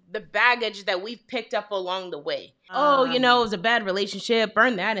baggage that we've picked up along the way. It was a bad relationship.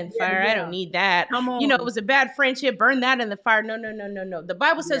 Burn that in fire. I don't need that. Come on. It was a bad friendship. Burn that in the fire. No. The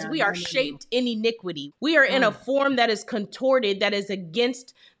Bible says we are shaped in iniquity. We are in a form that is contorted, that is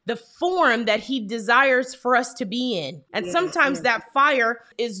against the form that he desires for us to be in. And sometimes that fire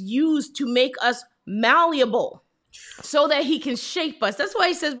is used to make us malleable, so that he can shape us. That's why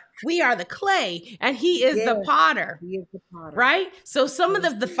he says we are the clay and he is the potter. He is the potter. Right? So some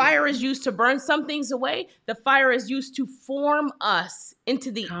of the fire is used to burn some things away. The fire is used to form us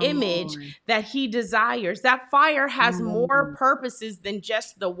into the image that he desires. That fire has more purposes than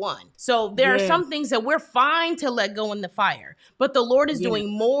just the one. So there are some things that we're fine to let go in the fire, but the Lord is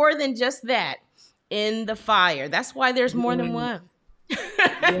doing more than just that in the fire. That's why there's more than one.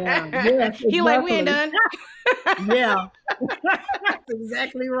 Exactly. He like, we ain't done. Yeah. That's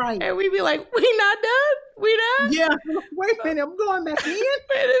exactly right. And we be like, we not done? We done? Yeah. Wait a minute. I'm going back in.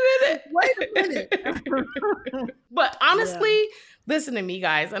 Wait a minute. But honestly, listen to me,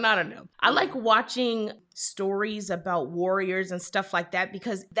 guys. And I don't know. I like watching stories about warriors and stuff like that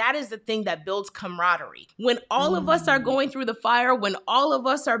because that is the thing that builds camaraderie. When all of us are going through the fire, when all of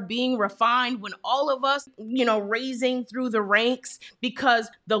us are being refined, when all of us, raising through the ranks because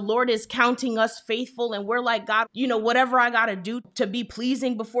the Lord is counting us faithful and we're like, God, whatever I got to do to be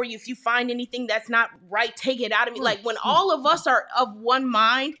pleasing before you, if you find anything that's not right, take it out of me. Like when all of us are of one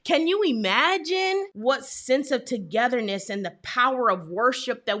mind, can you imagine what sense of togetherness and the power of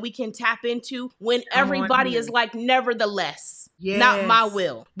worship that we can tap into when everybody is like, nevertheless, not my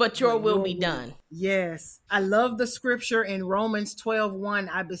will, but your will be done. Yes. I love the scripture in Romans 12:1.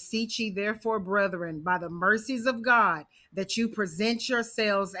 I beseech ye therefore, brethren, by the mercies of God, that you present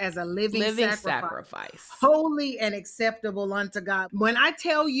yourselves as a living sacrifice, sacrifice. holy and acceptable unto God. When I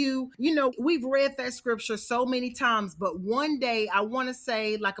tell you, we've read that scripture so many times, but one day, I want to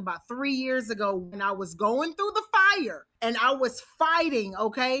say like about 3 years ago, when I was going through the fire and I was fighting,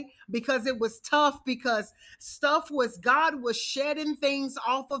 okay, because it was tough, because God was shedding things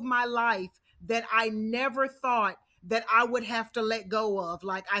off of my life that I never thought that I would have to let go of.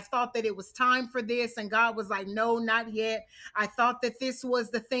 Like, I thought that it was time for this, and God was like, no, not yet. I thought that this was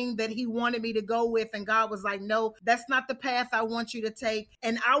the thing that he wanted me to go with, and God was like, no, that's not the path I want you to take.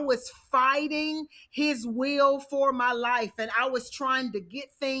 And I was fighting his will for my life, and I was trying to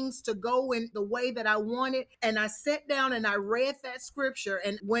get things to go in the way that I wanted. And I sat down and I read that scripture,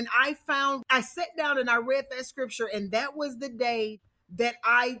 and when I sat down and I read that scripture, and that was the day that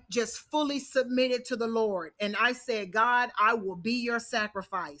I just fully submitted to the Lord. And I said, God, I will be your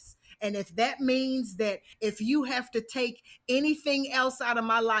sacrifice. And if that means that if you have to take anything else out of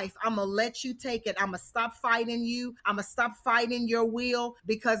my life, I'm going to let you take it. I'm going to stop fighting you. I'm going to stop fighting your will,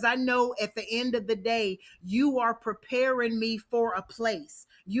 because I know at the end of the day, you are preparing me for a place.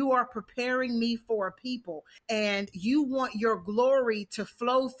 You are preparing me for a people, and you want your glory to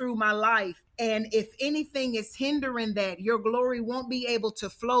flow through my life. And if anything is hindering that, your glory won't be able to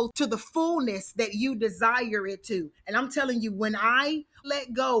flow to the fullness that you desire it to. And I'm telling you, when I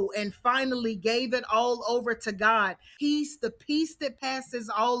let go and finally gave it all over to God, the peace that passes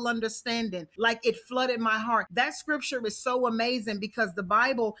all understanding, like it flooded my heart. That scripture is so amazing, because the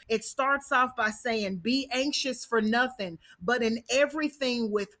Bible, it starts off by saying, be anxious for nothing, but in everything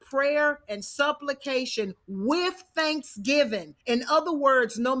with prayer and supplication with thanksgiving. In other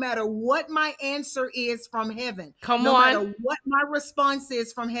words, no matter what my answer is from heaven, no matter what my response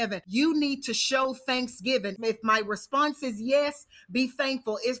is from heaven, you need to show thanksgiving. If my response is yes, be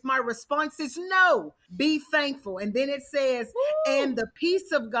thankful. If my response is no, be thankful. And then it says, and the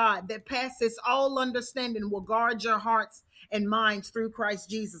peace of God that passes all understanding will guard your hearts and minds through Christ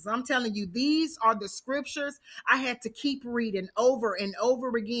Jesus. I'm telling you, these are the scriptures I had to keep reading over and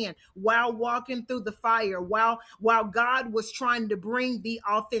over again while walking through the fire, while God was trying to bring the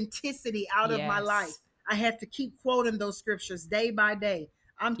authenticity out of my life. I had to keep quoting those scriptures day by day.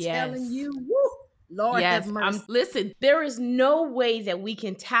 I'm telling you, Lord have mercy. Listen, there is no way that we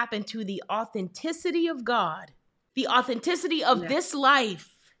can tap into the authenticity of God, the authenticity of this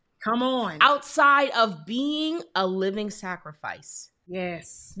life. Come on. Outside of being a living sacrifice.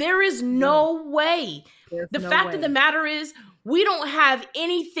 Yes. There is no way. The fact of the matter is, we don't have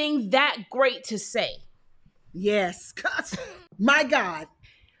anything that great to say. Yes. My God,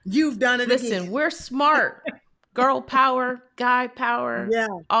 you've done it again. Listen, we're smart. Girl power, guy power.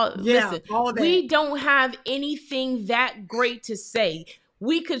 Listen, all that. We don't have anything that great to say.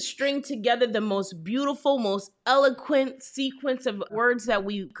 We could string together the most beautiful, most eloquent sequence of words that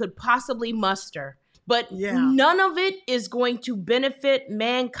we could possibly muster. But none of it is going to benefit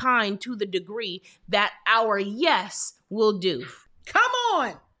mankind to the degree that our yes will do. Come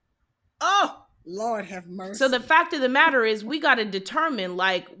on. Oh, Lord have mercy. So the fact of the matter is, we got to determine,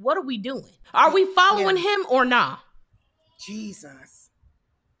 like, what are we doing? Are we following him or not? Jesus.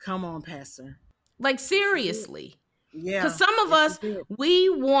 Come on, Pastor. Like, seriously. Yeah. Because some of us, we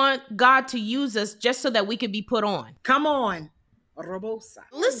want God to use us just so that we could be put on. Come on. Robosa.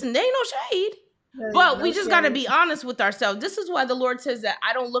 Listen, there ain't no shade. But we just got to be honest with ourselves. This is why the Lord says that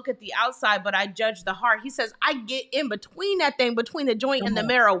I don't look at the outside, but I judge the heart. He says, I get in between that thing, between the joint and the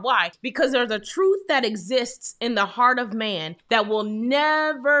marrow. Why? Because there's a truth that exists in the heart of man that will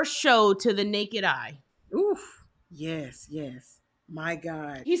never show to the naked eye. Oof. Yes, yes. My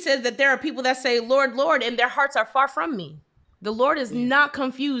God. He says that there are people that say, Lord, Lord, and their hearts are far from me. The Lord is not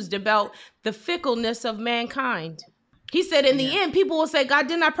confused about the fickleness of mankind. He said in the end, people will say, God,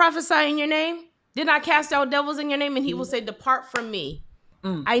 didn't I prophesy in your name? Didn't I cast out devils in your name? And he will say, depart from me.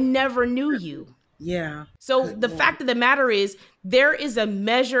 I never knew you. Yeah. So the fact of the matter is, there is a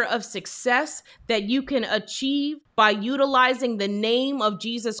measure of success that you can achieve by utilizing the name of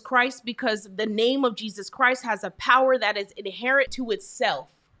Jesus Christ, because the name of Jesus Christ has a power that is inherent to itself.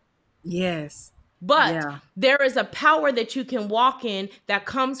 Yes. But there is a power that you can walk in that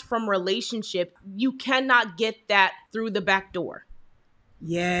comes from relationship. You cannot get that through the back door.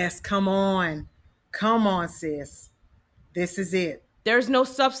 Yes. Come on. Come on, sis. This is it. There's no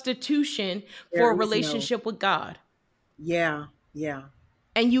substitution for a relationship with God. Yeah. Yeah.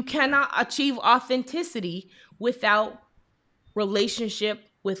 And you cannot achieve authenticity without relationship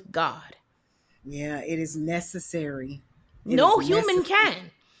with God. Yeah, it is necessary. No human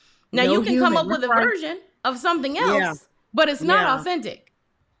can. Now, you can come up with a version of something else, but it's not authentic.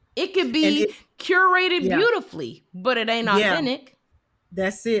 It could And be curated yeah, beautifully, but it ain't yeah. authentic.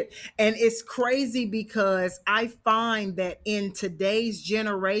 That's it. And it's crazy because I find that in today's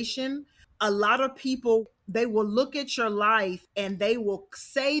generation, a lot of people, they will look at your life and they will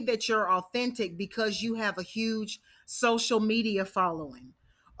say that you're authentic because you have a huge social media following,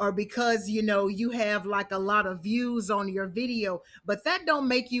 or because you have like a lot of views on your video. But that don't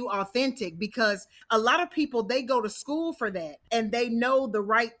make you authentic, because a lot of people, they go to school for that and they know the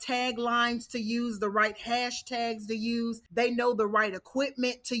right taglines to use, the right hashtags to use, they know the right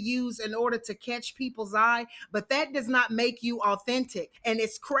equipment to use in order to catch people's eye. But that does not make you authentic. And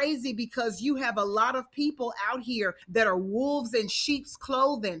it's crazy because you have a lot of people out here that are wolves in sheep's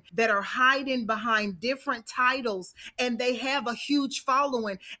clothing, that are hiding behind different titles, and they have a huge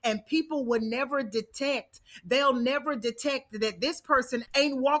following, and people will never detect, they'll never detect that this person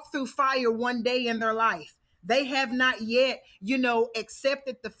ain't walked through fire one day in their life. They have not yet,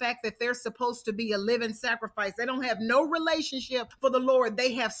 accepted the fact that they're supposed to be a living sacrifice. They don't have no relationship for the Lord.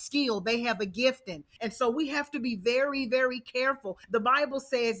 They have skill, they have a gifting. And so we have to be very, very careful. The Bible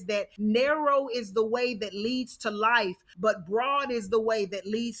says that narrow is the way that leads to life, but broad is the way that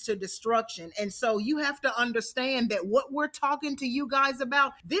leads to destruction. And so you have to understand that what we're talking to you guys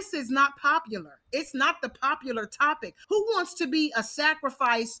about, this is not popular. It's not the popular topic. Who wants to be a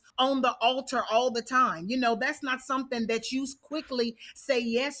sacrifice on the altar all the time? That's not something that you quickly say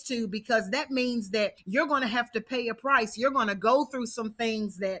yes to, because that means that you're going to have to pay a price. You're going to go through some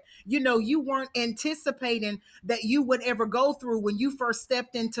things that, you weren't anticipating that you would ever go through when you first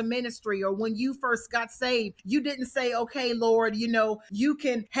stepped into ministry, or when you first got saved. You didn't say, okay, Lord, you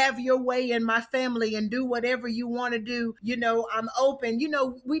can have your way in my family and do whatever you want to do. I'm open.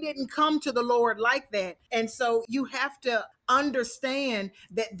 We didn't come to the Lord like that. And so you have to understand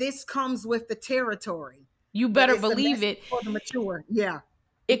that this comes with the territory. You But better it's a believe message it. for the mature. Yeah.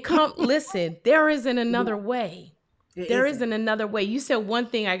 Listen, there isn't another Yeah, way. it There isn't. isn't another way. You said one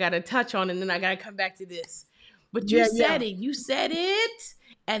thing I got to touch on, and then I got to come back to this. But you Yeah, yeah. said it. You said it.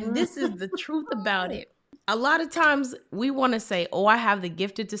 And Mm. this is the truth about it. A lot of times we want to say, oh, I have the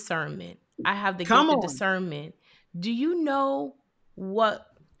gift of discernment. I have the Come gift of on. discernment. Do you know what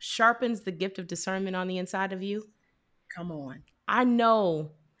sharpens the gift of discernment on the inside of you? Come on. I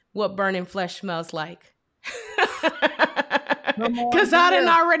know what burning flesh smells like. Come on Because I done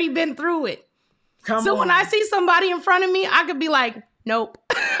here. already been through it. Come So when I on. see somebody in front of me, I could be like, nope.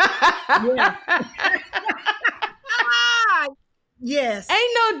 Yeah. Ah, yes.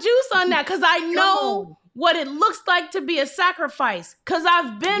 Ain't no juice on that, because I Come know on. what it looks like to be a sacrifice, because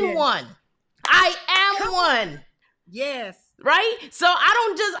I've been Yes. one. I Come am on. one. Yes. Right? So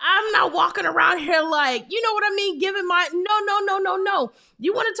I'm not walking around here like, you know what I mean? Giving my, no.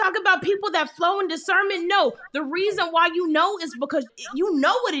 You want to talk about people that flow in discernment? No. The reason why you know is because you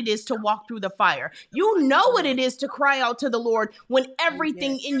know what it is to walk through the fire. You know what it is to cry out to the Lord when Oh, yes.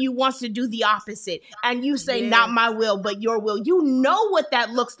 everything in you wants to do the opposite. And you say, not Yes. my will, but your will. You know what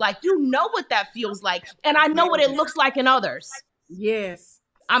that looks like. You know what that feels like. And I know what it Yes. looks like in others. Yes.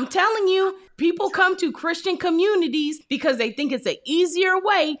 I'm telling you, people come to Christian communities because they think it's an easier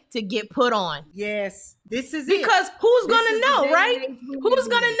way to get put on. Yes. This is it. Because who's This going to is the know, day and right? age we Who's live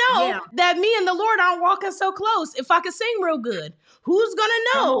going in. to know Yeah. that me and the Lord aren't walking so close if I can sing real good? Who's going to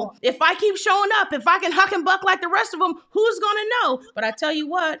Come know on. if I keep showing up, if I can huck and buck like the rest of them? Who's going to know? But I tell you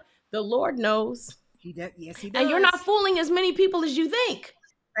what, the Lord knows. He does. Yes, he And you're does. not fooling as many people as you think.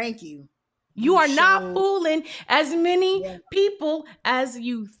 Thank you. You are not showed. fooling as many Yeah. people as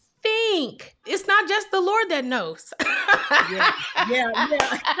you think. It's not just the Lord that knows. Yeah.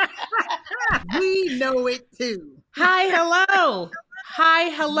 Yeah. We know it too. Hi, hello. Hi,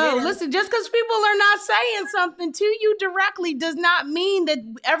 hello. Yes. Listen, just because people are not saying something to you directly does not mean that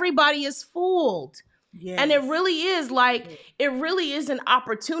everybody is fooled. Yes. And it really is it really is an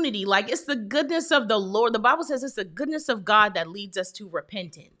opportunity. Like, it's the goodness of the Lord. The Bible says it's the goodness of God that leads us to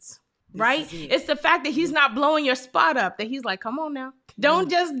repentance. Right? It's the fact that he's not blowing your spot up, that he's like, come on now. Don't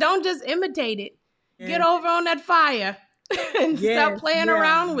just imitate it. Get over on that fire and stop playing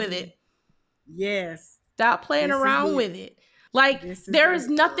around with it. Yes. Stop playing around with it. Like, there is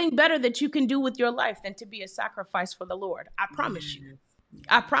nothing better that you can do with your life than to be a sacrifice for the Lord. I promise you.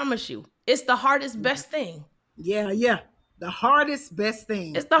 I promise you. It's the hardest, best thing. Yeah. The hardest, best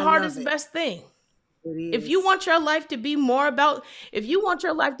thing. It's the hardest, best thing. It is. If you want your life to be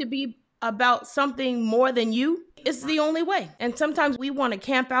about something more than you, it's the only way. And sometimes we want to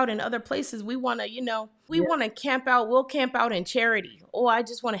camp out in other places. We want to, want to camp out. We'll camp out in charity. Oh, I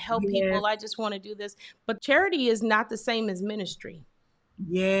just want to help people. I just want to do this. But charity is not the same as ministry.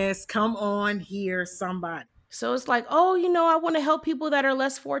 Yes. Come on here, somebody. So it's like, oh, I want to help people that are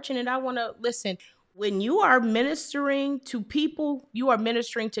less fortunate. I want to listen. When you are ministering to people, you are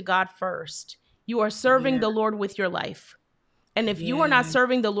ministering to God first. You are serving Yeah. the Lord with your life. And if you are not Yeah.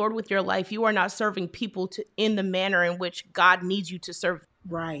 serving the Lord with your life, you are not serving people in the manner in which God needs you to serve.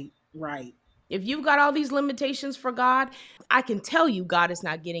 Right. Right. If you've got all these limitations for God, I can tell you God is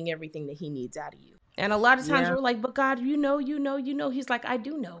not getting everything that he needs out of you. And a lot of times Yeah. we're like, but God, He's like, I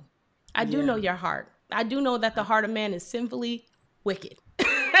do know. I do know Yeah. your heart. I do know that the heart of man is sinfully wicked.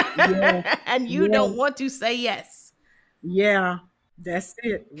 Yeah. And you Yeah. don't want to say yes. Yeah. That's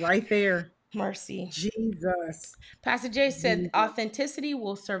it right there. Mercy. Jesus. Pastor Jay said, Jesus. authenticity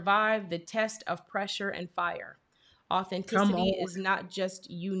will survive the test of pressure and fire. Come Authenticity on. is not just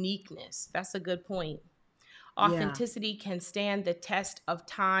uniqueness. That's a good point. Yeah. Authenticity can stand the test of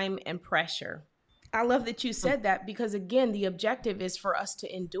time and pressure. I love that you said that because, again, the objective is for us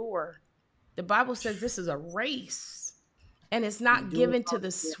to endure. The Bible says this is a race, and it's not Endure given to the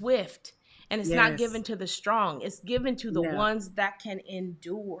hardship. swift, and it's not Yes. given to the strong. It's given to the Yeah. ones that can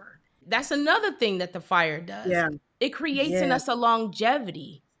endure. That's another thing that the fire does. Yeah. It creates in Yes. us a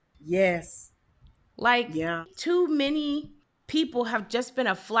longevity. Yes. Like, Yeah. too many people have just been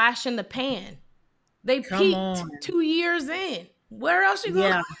a flash in the pan. They Come peaked on. 2 years in. Where else you going?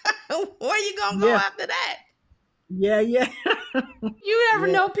 Yeah. Where you gonna go Yeah. after that? Yeah. Yeah. You ever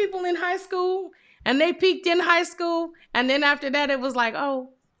Yeah. know people in high school and they peaked in high school, and then after that it was like,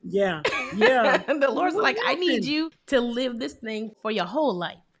 oh, Yeah. Yeah. and the Lord's What like, I need happened? you to live this thing for your whole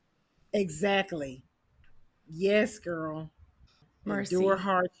life. Exactly. Yes, girl. Endure Mercy.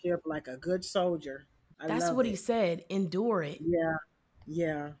 hardship like a good soldier. I That's love what he it. said. Endure it. Yeah.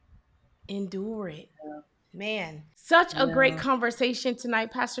 Yeah. Endure it. Yeah. Man, such a great Yeah. conversation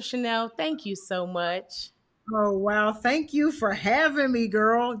tonight, Pastor Shannel. Thank you so much. Oh, wow. Thank you for having me,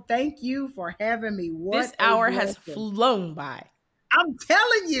 girl. Thank you for having me. This What a hour has blessing. flown by. I'm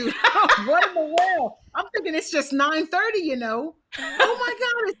telling you. What in the world? I'm thinking it's just 9:30. Oh my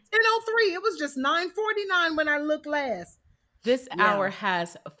God, it's 10:03. It was just 9:49 when I looked last. This Yeah. hour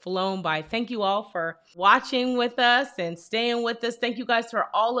has flown by. Thank you all for watching with us and staying with us. Thank you guys for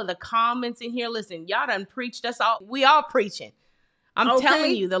all of the comments in here. Listen, y'all done preached us all. We all preaching. I'm telling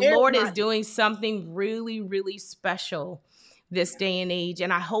Okay. you, the Lord is Everybody. doing something really, really special this day and age.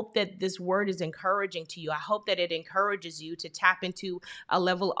 And I hope that this word is encouraging to you. I hope that it encourages you to tap into a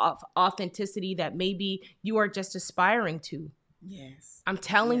level of authenticity that maybe you are just aspiring to. Yes. I'm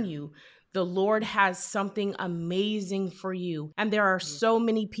telling Yeah. you, the Lord has something amazing for you. And there are Yeah. so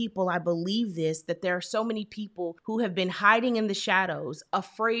many people, I believe this, that there are so many people who have been hiding in the shadows,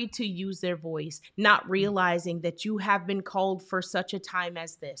 afraid to use their voice, not realizing that you have been called for such a time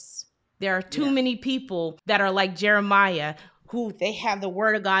as this. There are too Yeah. many people that are like Jeremiah, who they have the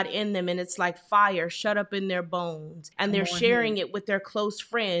word of God in them, and it's like fire shut up in their bones. And Come they're on here. sharing it with their close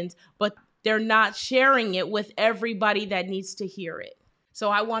friends, but they're not sharing it with everybody that needs to hear it. So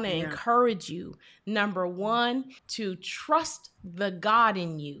I want to Yeah. encourage you, number one, to trust the God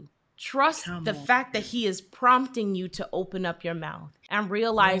in you. Trust Come the on. fact that he is prompting you to open up your mouth, and Yeah.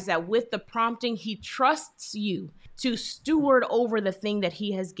 realize that with the prompting, he trusts you to steward over the thing that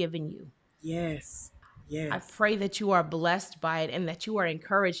he has given you. Yes. I Yes. pray that you are blessed by it, and that you are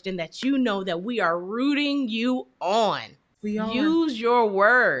encouraged, and that you know that we are rooting you on. We are. Use your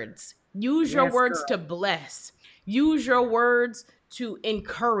words. Use your Yes, words to girl. bless. Use your words to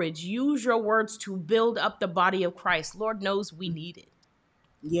encourage. Use your words to build up the body of Christ. Lord knows we need it.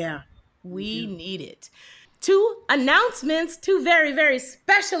 Yeah. We We do. need it. Two announcements, two very, very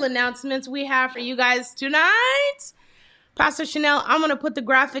special announcements we have for you guys tonight. Pastor Shannel, I'm going to put the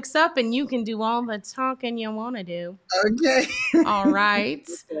graphics up and you can do all the talking you want to do. Okay. All right.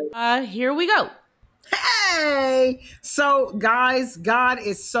 Here we go. Hey, so guys, God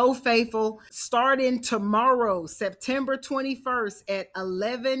is so faithful. Starting tomorrow, September 21st at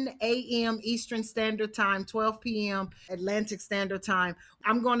 11 a.m. Eastern Standard Time, 12 p.m. Atlantic Standard Time,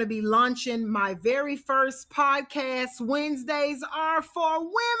 I'm going to be launching my very first podcast. Wednesdays are for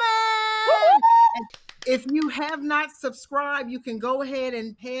women. If you have not subscribed, you can go ahead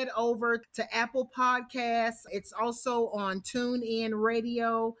and head over to Apple Podcasts. It's also on TuneIn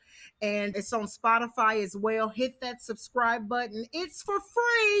Radio, and it's on Spotify as well. Hit that subscribe button. It's for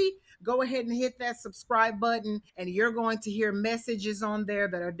free. Go ahead and hit that subscribe button, and you're going to hear messages on there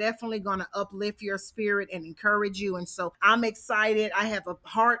that are definitely going to uplift your spirit and encourage you. And so I'm excited. I have a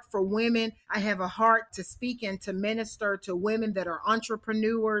heart for women. I have a heart to speak and to minister to women that are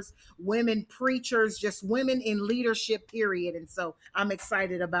entrepreneurs, women preachers, just women in leadership, period. And so I'm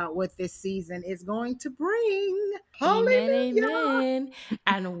excited about what this season is going to bring. Amen, Hallelujah. amen.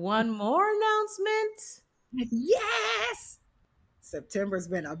 And one more announcement. Yes. September's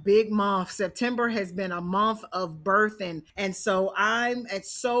been a big month. September has been a month of birthing. And so I'm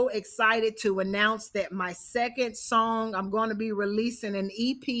so excited to announce that my second song, I'm going to be releasing an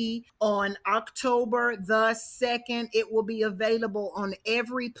EP on October the 2nd. It will be available on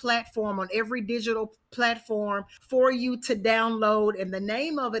every platform, on every digital platform for you to download. And the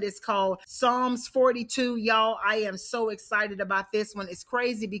name of it is called Psalms 42. Y'all, I am so excited about this one. It's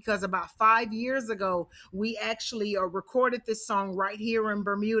crazy because about 5 years ago, we actually recorded this song right here in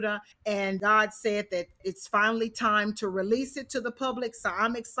Bermuda, and God said that it's finally time to release it to the public. So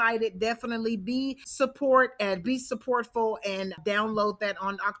I'm excited. Definitely be supportful and download that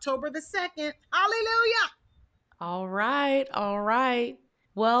on October the 2nd. Hallelujah. All right. All right.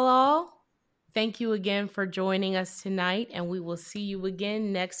 Well, all, thank you again for joining us tonight, and we will see you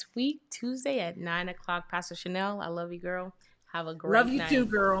again next week, Tuesday at 9 o'clock. Pastor Shannel, I love you, girl. Have a great night. Love you too,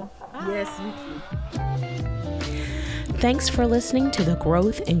 girl. Bye. Yes, you too. Thanks for listening to the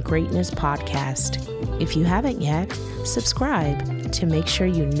Growth and Greatness podcast. If you haven't yet, subscribe to make sure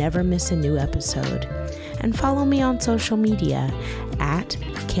you never miss a new episode. And follow me on social media at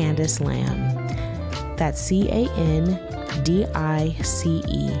Candice Lambe. That's CandiceLambe.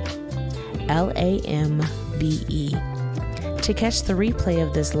 To catch the replay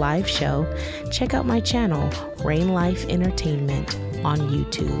of this live show, check out my channel, Rain Life Entertainment, on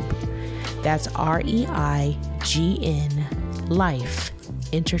YouTube. That's REIGN Life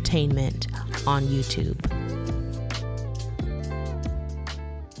Entertainment on YouTube.